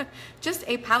 just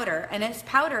a powder, and its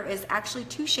powder is actually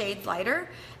 2 shades lighter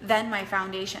than my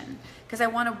foundation because I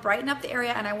want to brighten up the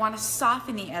area and I want to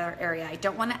soften the other area. I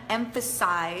don't want to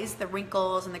emphasize the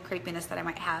wrinkles and the crepiness that I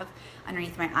might have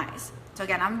underneath my eyes. So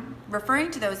again, I'm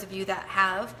referring to those of you that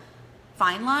have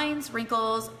fine lines,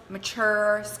 wrinkles,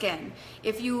 mature skin.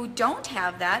 If you don't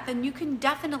have that, then you can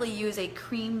definitely use a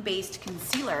cream-based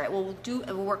concealer. It will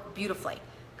work beautifully,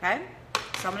 okay?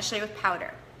 So I'm going to show you with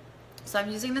powder. So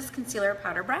I'm using this concealer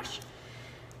powder brush,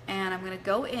 and I'm going to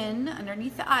go in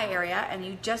underneath the eye area, and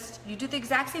you do the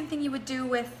exact same thing you would do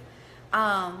with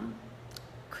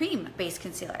cream-based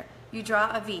concealer. You draw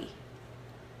a V.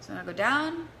 So I'm going to go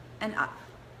down and up.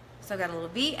 So I've got a little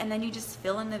V, and then you just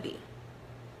fill in the V.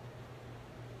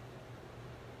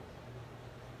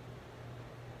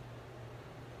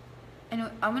 And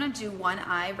I'm going to do one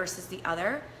eye versus the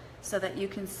other so that you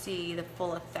can see the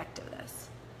full effect of this.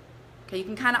 Okay, you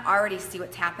can kind of already see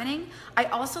what's happening. I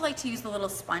also like to use the little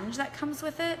sponge that comes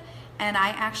with it, and I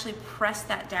actually press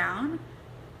that down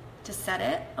to set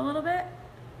it a little bit.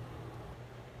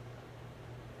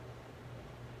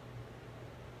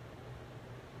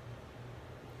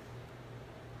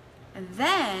 And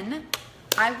then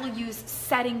I will use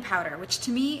setting powder, which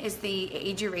to me is the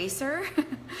age eraser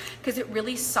because it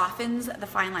really softens the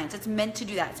fine lines. It's meant to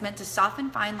do that. It's meant to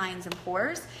soften fine lines and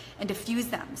pores and diffuse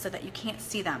them so that you can't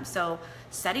see them. So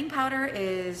setting powder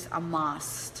is a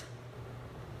must.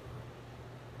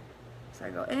 So I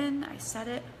go in, I set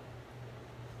it.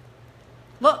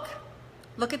 Look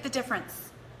at the difference.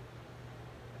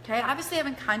 Okay, obviously I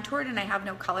haven't contoured and I have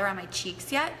no color on my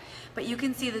cheeks yet, but you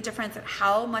can see the difference at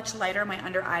how much lighter my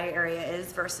under eye area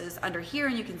is versus under here,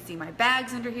 and you can see my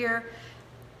bags under here.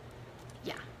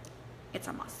 Yeah, it's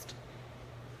a must.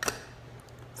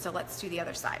 So let's do the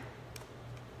other side.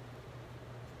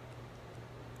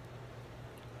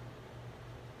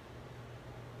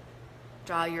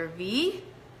 Draw your V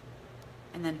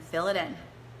and then fill it in.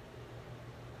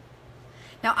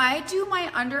 Now I do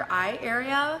my under eye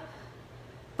area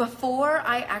before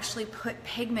I actually put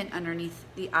pigment underneath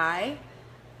the eye,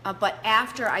 but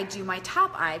after I do my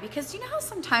top eye, because you know how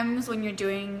sometimes when you're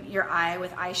doing your eye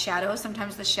with eyeshadow,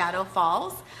 sometimes the shadow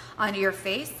falls onto your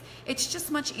face. It's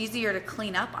just much easier to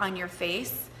clean up on your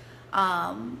face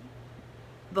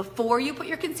before you put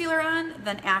your concealer on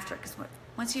than after, because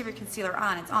once you have your concealer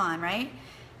on, it's on, right?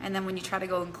 And then when you try to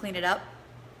go and clean it up,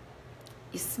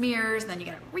 it smears, and then you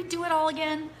gotta redo it all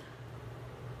again.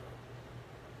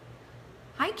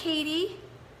 Hi, Katie.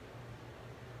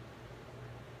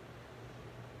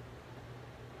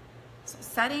 So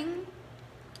setting,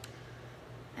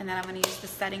 and then I'm going to use the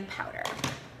setting powder.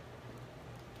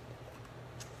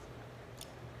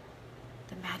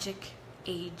 The Magic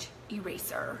Age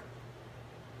Eraser.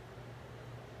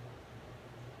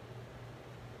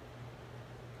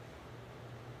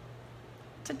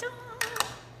 Ta-da!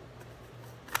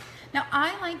 Now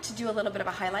I like to do a little bit of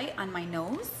a highlight on my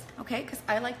nose, okay, because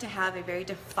I like to have a very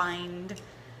defined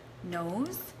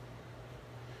nose.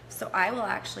 So I will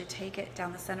actually take it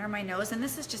down the center of my nose, and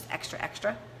this is just extra,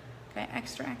 extra, okay,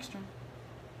 extra, extra.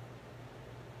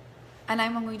 And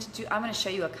I'm going to show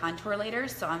you a contour later,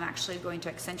 so I'm actually going to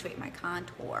accentuate my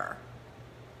contour.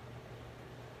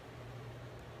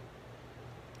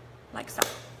 Like so.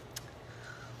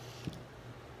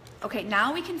 Okay,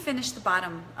 now we can finish the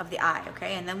bottom of the eye,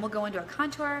 okay? And then we'll go into a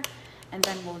contour, and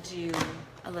then we'll do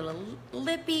a little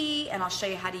lippy, and I'll show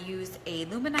you how to use a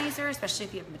luminizer, especially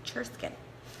if you have mature skin.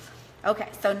 Okay,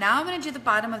 so now I'm gonna do the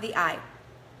bottom of the eye.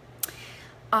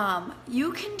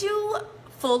 You can do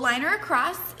full liner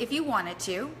across if you wanted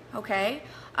to, okay?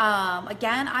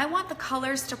 Again, I want the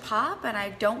colors to pop, and I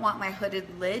don't want my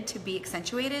hooded lid to be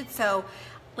accentuated, so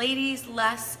ladies,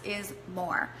 less is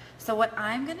more. So what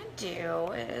I'm gonna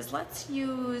do is let's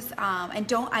use,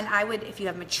 and I would, if you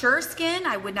have mature skin,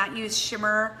 I would not use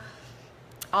shimmer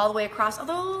all the way across,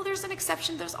 although there's an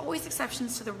exception, there's always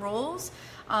exceptions to the rules.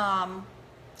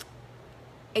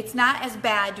 It's not as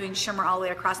bad doing shimmer all the way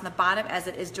across on the bottom as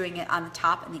it is doing it on the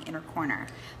top and the inner corner.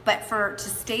 But to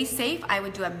stay safe, I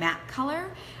would do a matte color,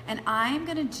 and I'm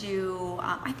gonna do,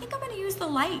 I think I'm gonna use the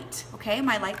light, okay?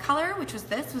 My light color, which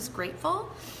was Grateful.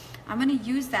 I'm gonna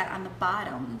use that on the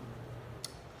bottom.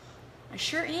 I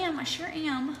sure am.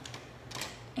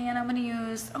 And I'm gonna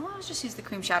use, let's just use the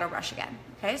cream shadow brush again.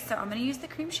 Okay, so I'm gonna use the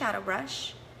cream shadow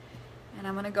brush, and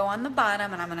I'm gonna go on the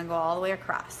bottom, and I'm gonna go all the way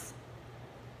across.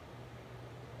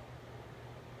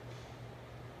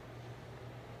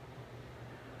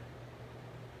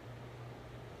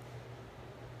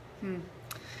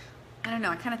 I don't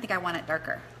know, I kind of think I want it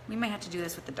darker. We might have to do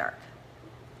this with the dark.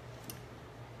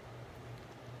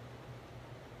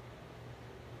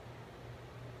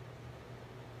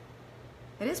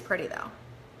 It is pretty though,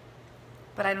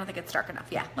 but I don't think it's dark enough.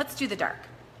 Yeah, let's do the dark.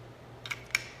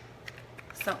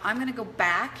 So I'm gonna go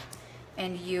back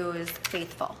and use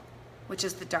Faithful, which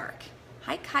is the dark.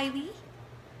 Hi Kylie,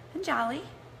 and Jolly,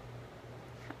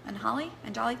 and Holly,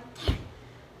 and Jolly. I can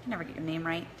never get your name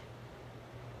right.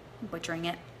 I'm butchering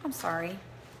it, I'm sorry.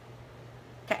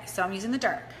 Okay, so I'm using the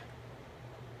dark.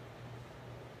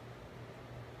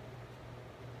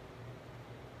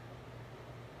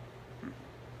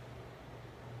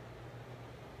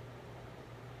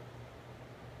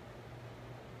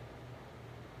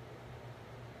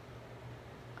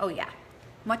 Oh yeah,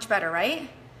 much better, right?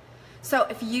 So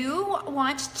if you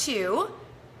want to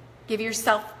give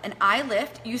yourself an eye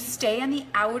lift, you stay on the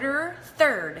outer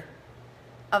third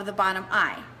of the bottom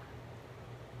eye.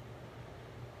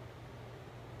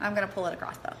 I'm gonna pull it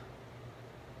across though.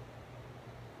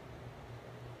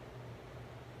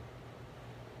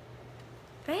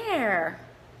 There.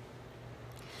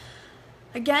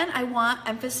 Again, I want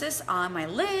emphasis on my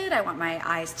lid. I want my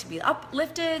eyes to be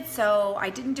uplifted, so I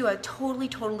didn't do a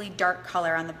totally dark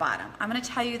color on the bottom. I'm gonna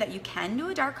tell you that you can do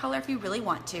a dark color if you really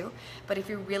want to, but if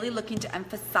you're really looking to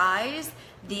emphasize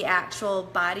the actual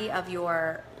body of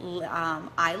your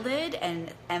eyelid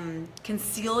and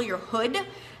conceal your hood,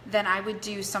 then I would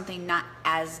do something not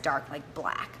as dark, like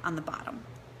black on the bottom.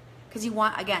 Because you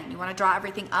want, again, you want to draw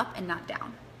everything up and not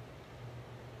down.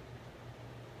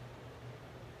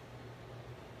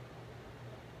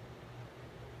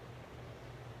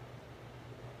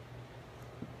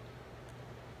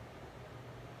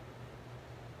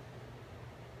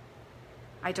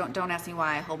 Don't ask me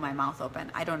why I hold my mouth open.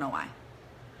 I don't know why.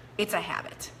 It's a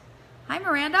habit. Hi,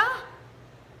 Miranda.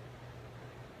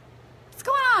 What's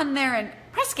going on there in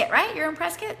Prescott, right? You're in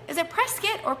Prescott? Is it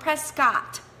Prescott or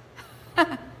Prescott?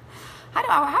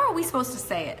 How are we supposed to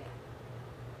say it?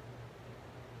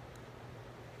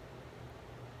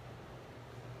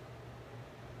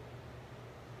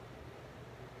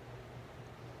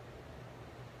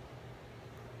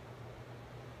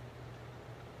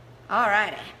 All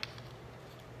righty.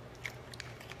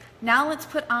 Now let's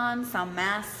put on some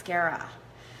mascara.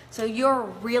 So you're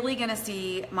really gonna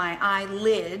see my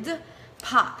eyelid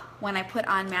pop when I put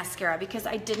on mascara because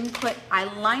I didn't put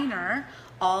eyeliner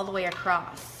all the way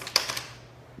across.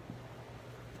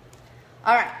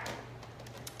 All right,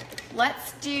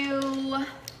 let's do,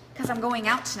 because I'm going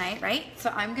out tonight, right?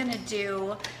 So I'm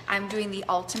doing the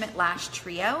Ultimate Lash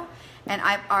Trio, and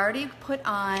I've already put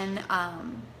on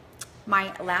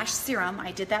my lash serum.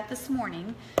 I did that this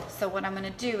morning. So what I'm gonna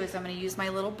do is I'm gonna use my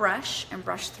little brush and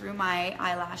brush through my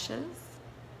eyelashes.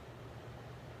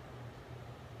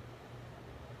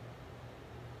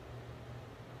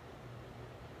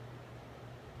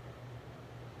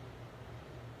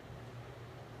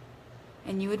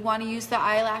 And you would want to use the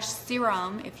eyelash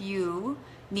serum if you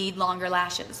need longer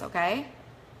lashes, okay?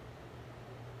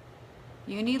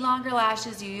 You need longer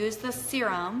lashes, you use the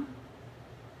serum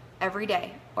every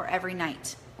day or every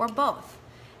night or both,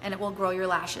 and it will grow your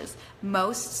lashes.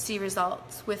 Most see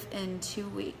results within 2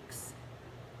 weeks,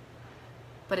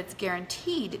 but it's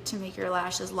guaranteed to make your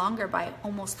lashes longer by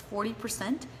almost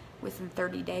 40% within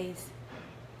 30 days.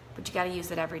 But you got to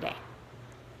use it every day.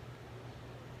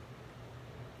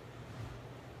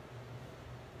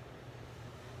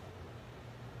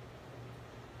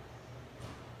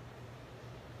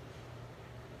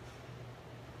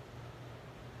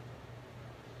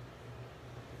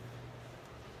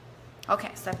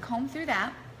 Okay, so I've combed through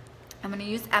that. I'm going to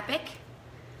use Epic.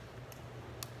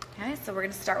 Okay, so we're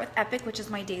going to start with Epic, which is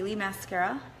my daily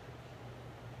mascara.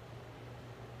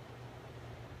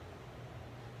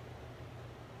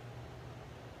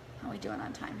 How are we doing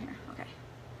on time here? Okay.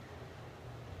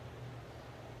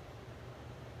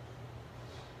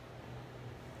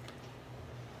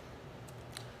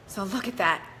 So look at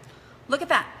that. Look at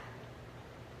that.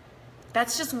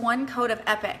 That's just one coat of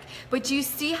Epic. But do you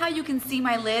see how you can see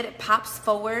my lid? It pops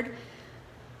forward.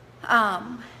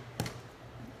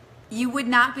 You would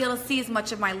not be able to see as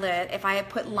much of my lid if I had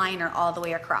put liner all the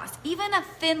way across. Even a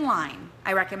thin line,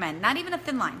 I recommend. Not even a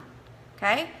thin line,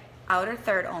 okay? Outer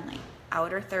third only,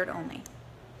 outer third only.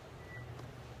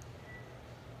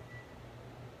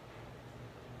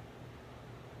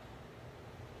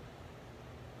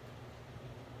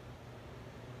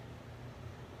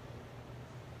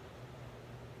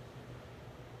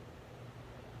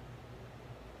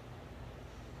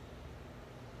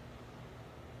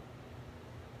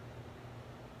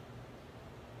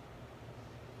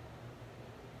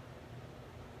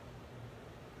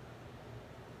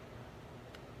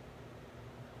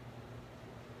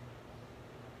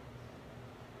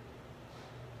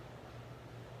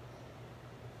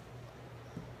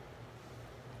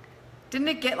 Didn't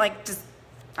it get like just,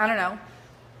 I don't know,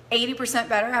 80%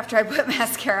 better after I put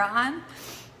mascara on?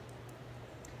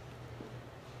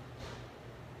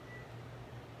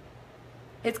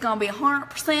 It's gonna be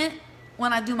 100%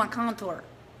 when I do my contour.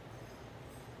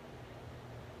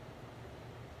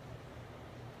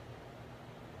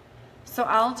 So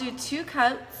I'll do two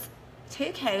coats, I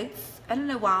don't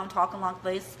know why I'm talking like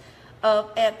this, of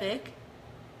Epic.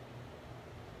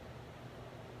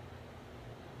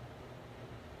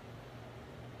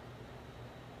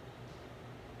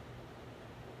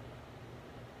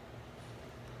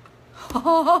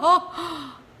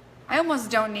 I almost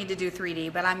don't need to do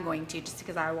 3D, but I'm going to just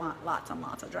because I want lots and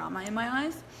lots of drama in my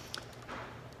eyes.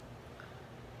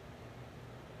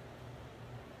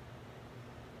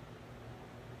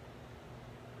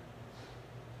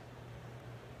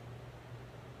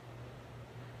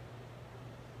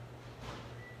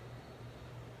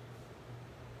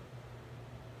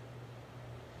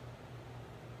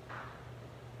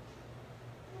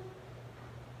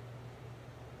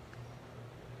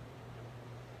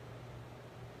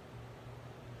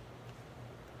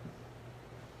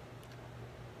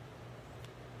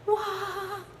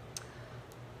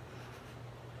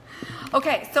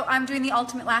 Okay, so I'm doing the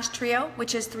Ultimate Lash Trio,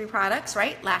 which is 3 products,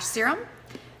 right? Lash Serum,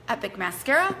 Epic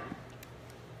Mascara,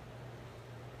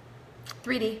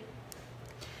 3D.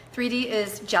 3D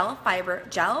is gel fiber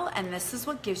gel, and this is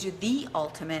what gives you the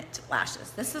ultimate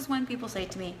lashes. This is when people say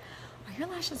to me, are your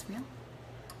lashes real?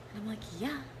 And I'm like,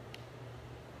 yeah,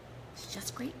 it's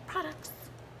just great products.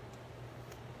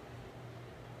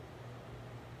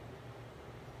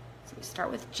 So we start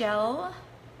with gel.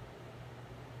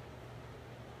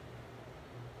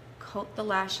 Coat the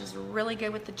lashes really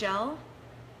good with the gel.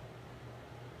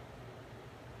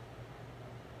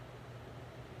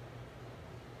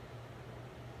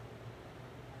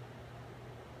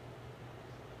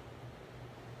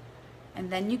 And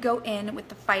then you go in with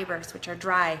the fibers, which are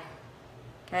dry,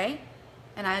 okay?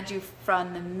 And I do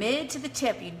from the mid to the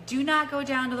tip. You do not go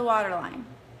down to the waterline.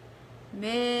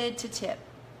 Mid to tip.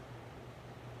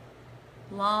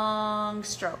 Long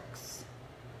strokes.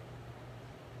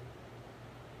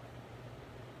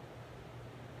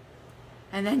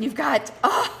 And then you've got,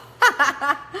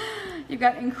 you've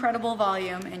got incredible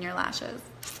volume in your lashes.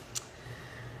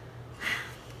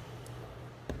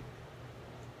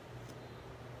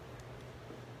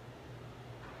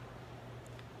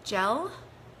 Gel,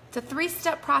 it's a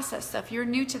 3-step process. So if you're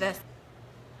new to this,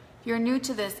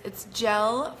 it's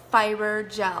gel, fiber,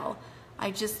 gel.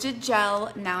 I just did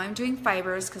gel, now I'm doing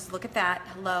fibers, because look at that,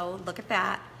 hello, look at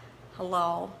that,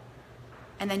 hello.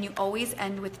 And then you always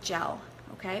end with gel.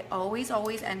 Okay, always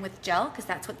end with gel because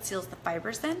that's what seals the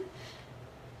fibers in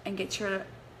and get your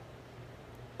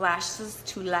lashes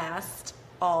to last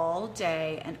all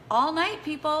day and all night,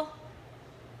 people.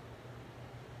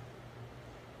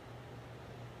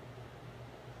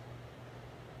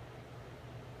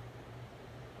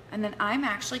 And then I'm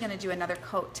actually going to do another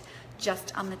coat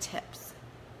just on the tips.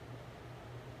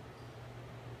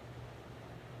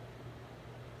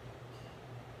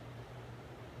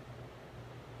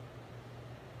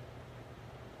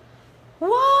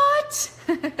 What?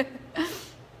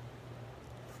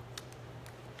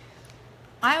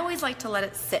 I always like to let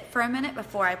it sit for a minute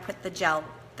before I put the gel,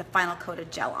 the final coat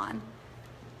of gel on.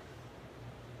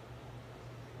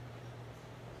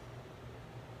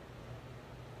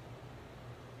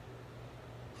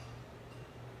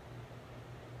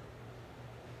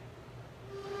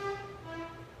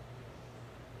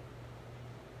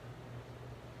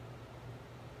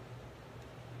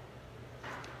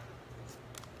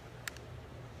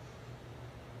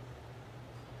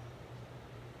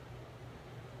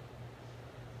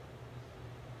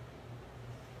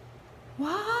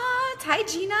 What? Hi,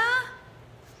 Gina.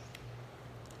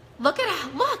 Look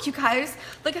you guys.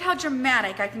 Look at how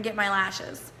dramatic I can get my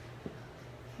lashes.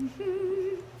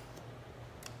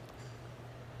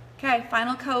 Okay,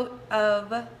 final coat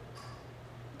of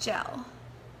gel.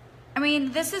 I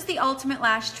mean, this is the Ultimate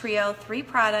Lash Trio, 3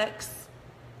 products.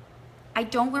 I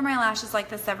don't wear my lashes like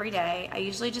this every day. I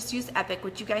usually just use Epic,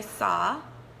 which you guys saw.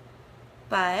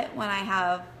 But when I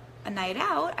have a night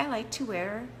out, I like to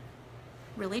wear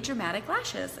really dramatic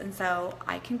lashes, and so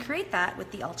I can create that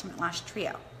with the Ultimate Lash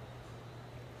Trio.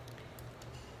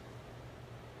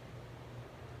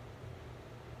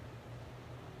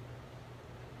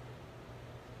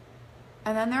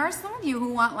 And then there are some of you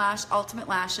who want ultimate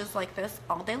lashes like this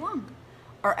all day long,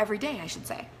 or every day, I should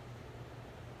say.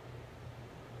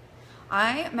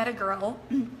 I met a girl,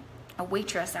 a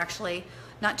waitress actually,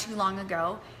 not too long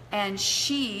ago, and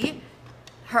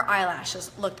her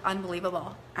eyelashes looked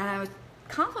unbelievable, and I was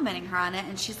complimenting her on it,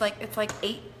 and she's like, it's like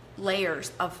 8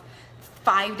 layers of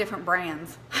 5 different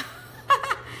brands.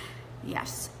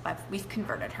 Yes, we've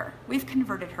converted her. We've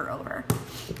converted her over.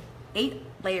 8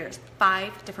 layers,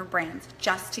 5 different brands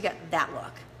just to get that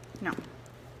look. No,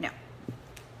 no.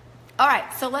 All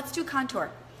right, so let's do contour.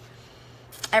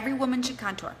 Every woman should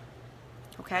contour,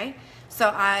 okay?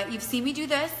 So you've seen me do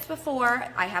this before.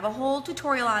 I have a whole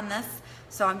tutorial on this,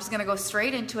 so I'm just gonna go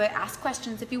straight into it. Ask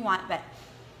questions if you want, but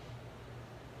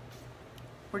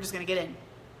we're just gonna get in.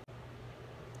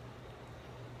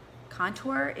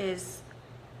 Contour is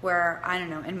where, I don't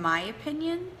know, in my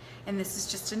opinion, and this is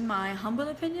just in my humble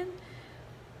opinion,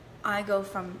 I go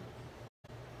from,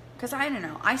 because I don't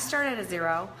know, I start at a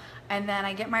 0 and then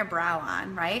I get my brow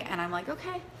on, right? And I'm like,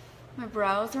 okay, my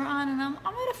brows are on and I'm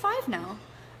at a 5 now,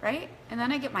 right? And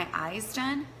then I get my eyes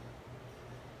done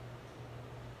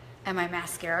and my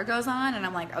mascara goes on and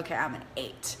I'm like, okay, I'm an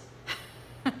 8.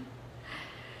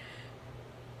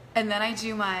 And then I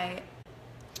do my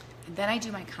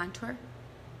contour,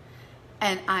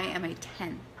 and I am a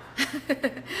 10.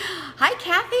 Hi,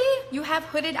 Kathy. You have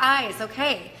hooded eyes.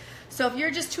 Okay. So if you're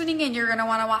just tuning in, you're going to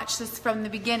want to watch this from the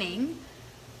beginning,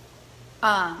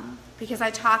 because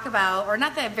I talk about, or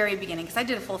not the very beginning, because I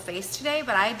did a full face today,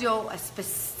 but I do a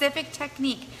specific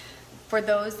technique for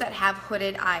those that have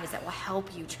hooded eyes that will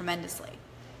help you tremendously.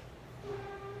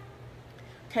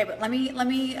 Okay, but let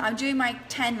me, I'm doing my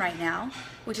 10 right now,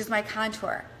 which is my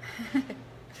contour.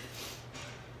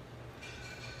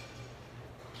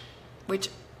 Which,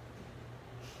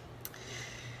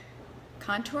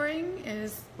 contouring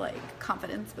is like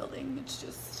confidence building. It's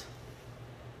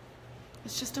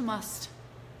just a must.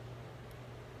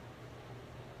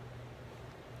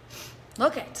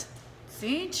 Look it.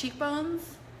 See,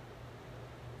 cheekbones.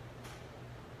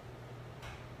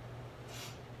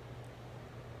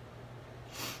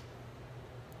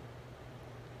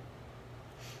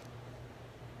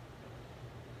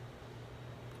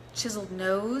 Chiseled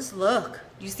nose. Look,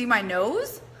 you see my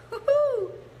nose?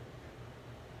 Woohoo!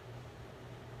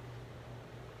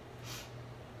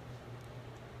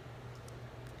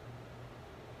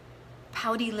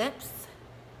 Pouty lips.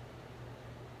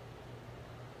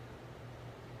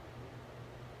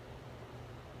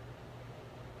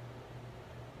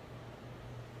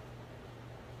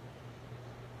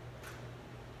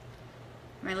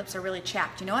 My lips are really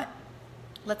chapped. You know what?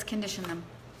 Let's condition them.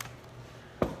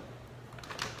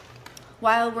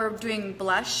 While we're doing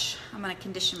blush, I'm going to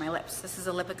condition my lips. This is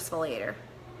a lip exfoliator.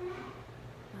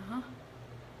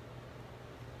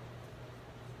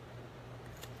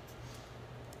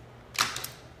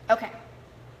 Okay,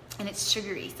 and it's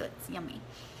sugary, so it's yummy.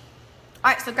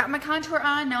 All right, so I've got my contour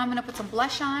on. Now I'm going to put some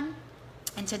blush on,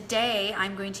 and today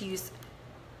I'm going to use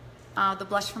the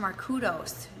blush from our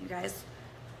Kudos, you guys,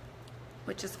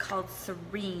 which is called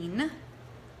Serene.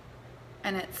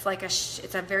 And it's like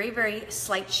it's a very, very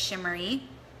slight shimmery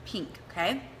pink,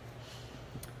 okay?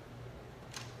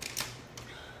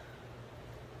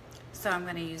 So I'm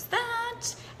gonna use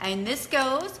that. And this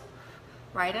goes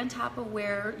right on top of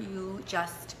where you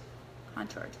just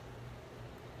contoured.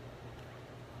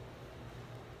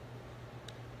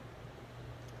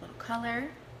 A little color.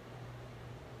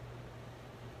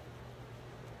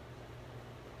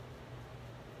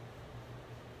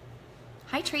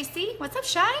 Hi Tracy, what's up,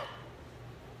 Shine?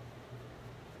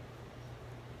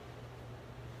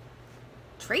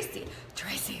 Tracy,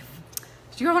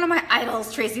 you're one of my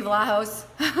idols, Tracy Vlahos.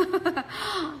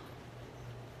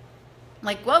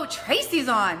 Like, whoa, Tracy's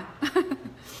on.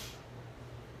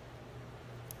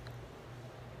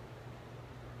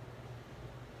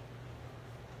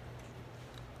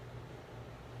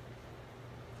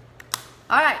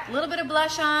 All right, a little bit of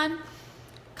blush on.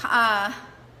 I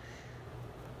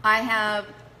have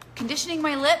conditioning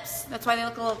my lips. That's why they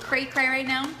look a little cray-cray right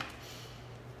now.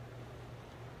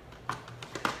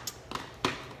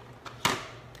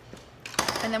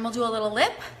 And then we'll do a little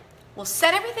lip. We'll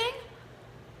set everything,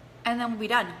 and then we'll be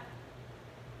done.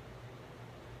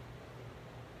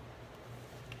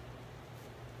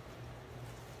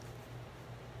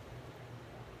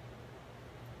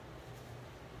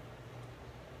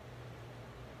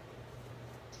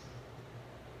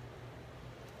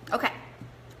 Okay,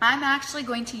 I'm actually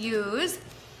going to use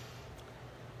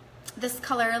this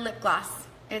color lip gloss.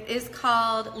 It is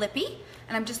called Lippy,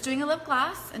 and I'm just doing a lip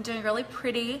gloss and doing a really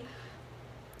pretty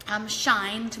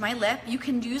shine to my lip. You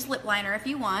can use lip liner if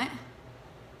you want.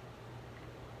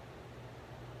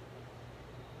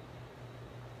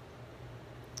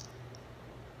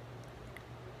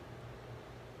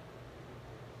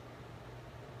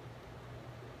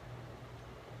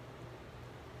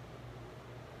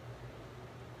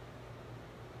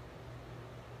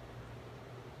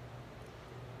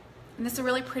 And this is a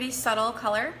really pretty subtle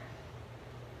color.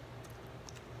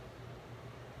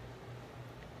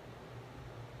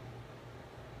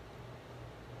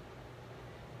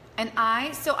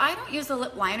 And so I don't use a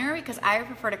lip liner because I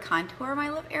prefer to contour my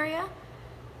lip area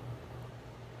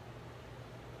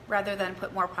rather than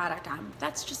put more product on.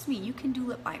 That's just me. You can do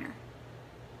lip liner.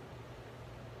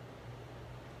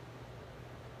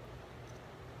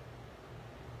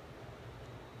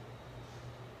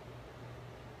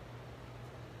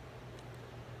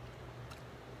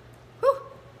 Whew.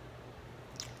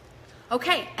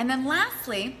 Okay, and then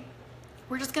lastly,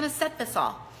 we're just gonna set this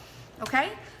all.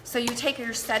 Okay, so you take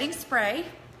your setting spray,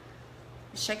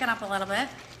 shake it up a little bit,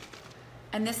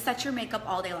 and this sets your makeup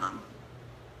all day long.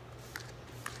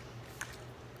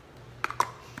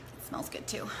 It smells good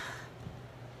too.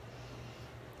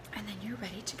 And then you're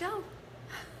ready to go.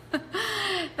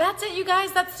 That's it, you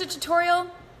guys. That's the tutorial.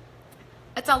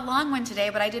 It's a long one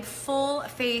today, but I did full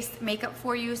face makeup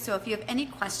for you. So if you have any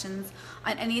questions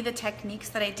on any of the techniques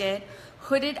that I did,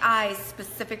 hooded eyes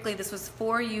specifically, this was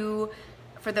for you.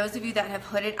 For those of you that have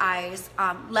hooded eyes,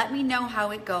 let me know how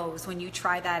it goes when you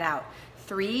try that out.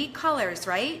 3 colors,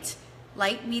 right?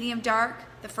 Light, medium, dark.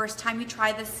 The first time you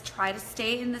try this, try to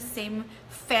stay in the same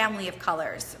family of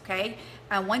colors, okay?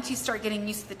 Once you start getting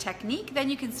used to the technique, then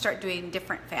you can start doing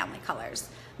different family colors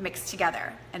mixed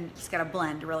together, and it's gonna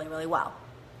blend really, really well.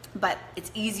 But it's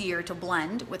easier to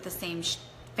blend with the same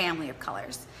family of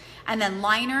colors. And then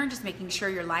liner, just making sure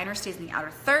your liner stays in the outer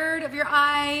third of your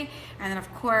eye. And then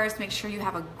of course, make sure you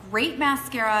have a great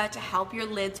mascara to help your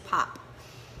lids pop.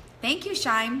 Thank you,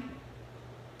 Shine.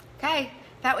 Okay,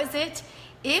 that was it.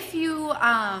 If you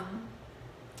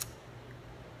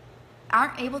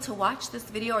aren't able to watch this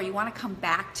video or you want to come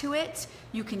back to it,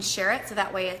 you can share it so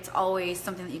that way it's always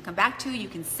something that you come back to. You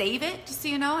can save it, just so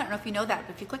you know. I don't know if you know that,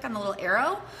 but if you click on the little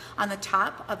arrow on the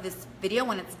top of this video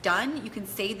when it's done, you can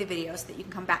save the video so that you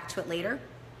can come back to it later.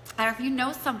 And if you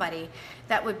know somebody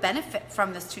that would benefit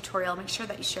from this tutorial, make sure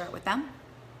that you share it with them.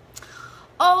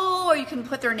 Oh, or you can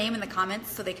put their name in the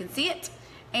comments so they can see it.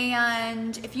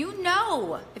 And if you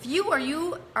know, if you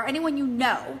or anyone you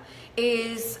know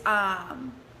is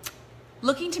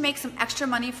looking to make some extra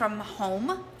money from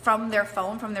home, from their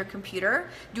phone, from their computer,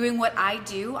 doing what I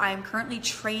do, I am currently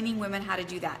training women how to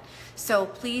do that. So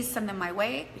please send them my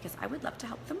way because I would love to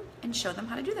help them and show them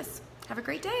how to do this. Have a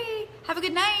great day. Have a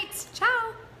good night.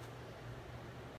 Ciao.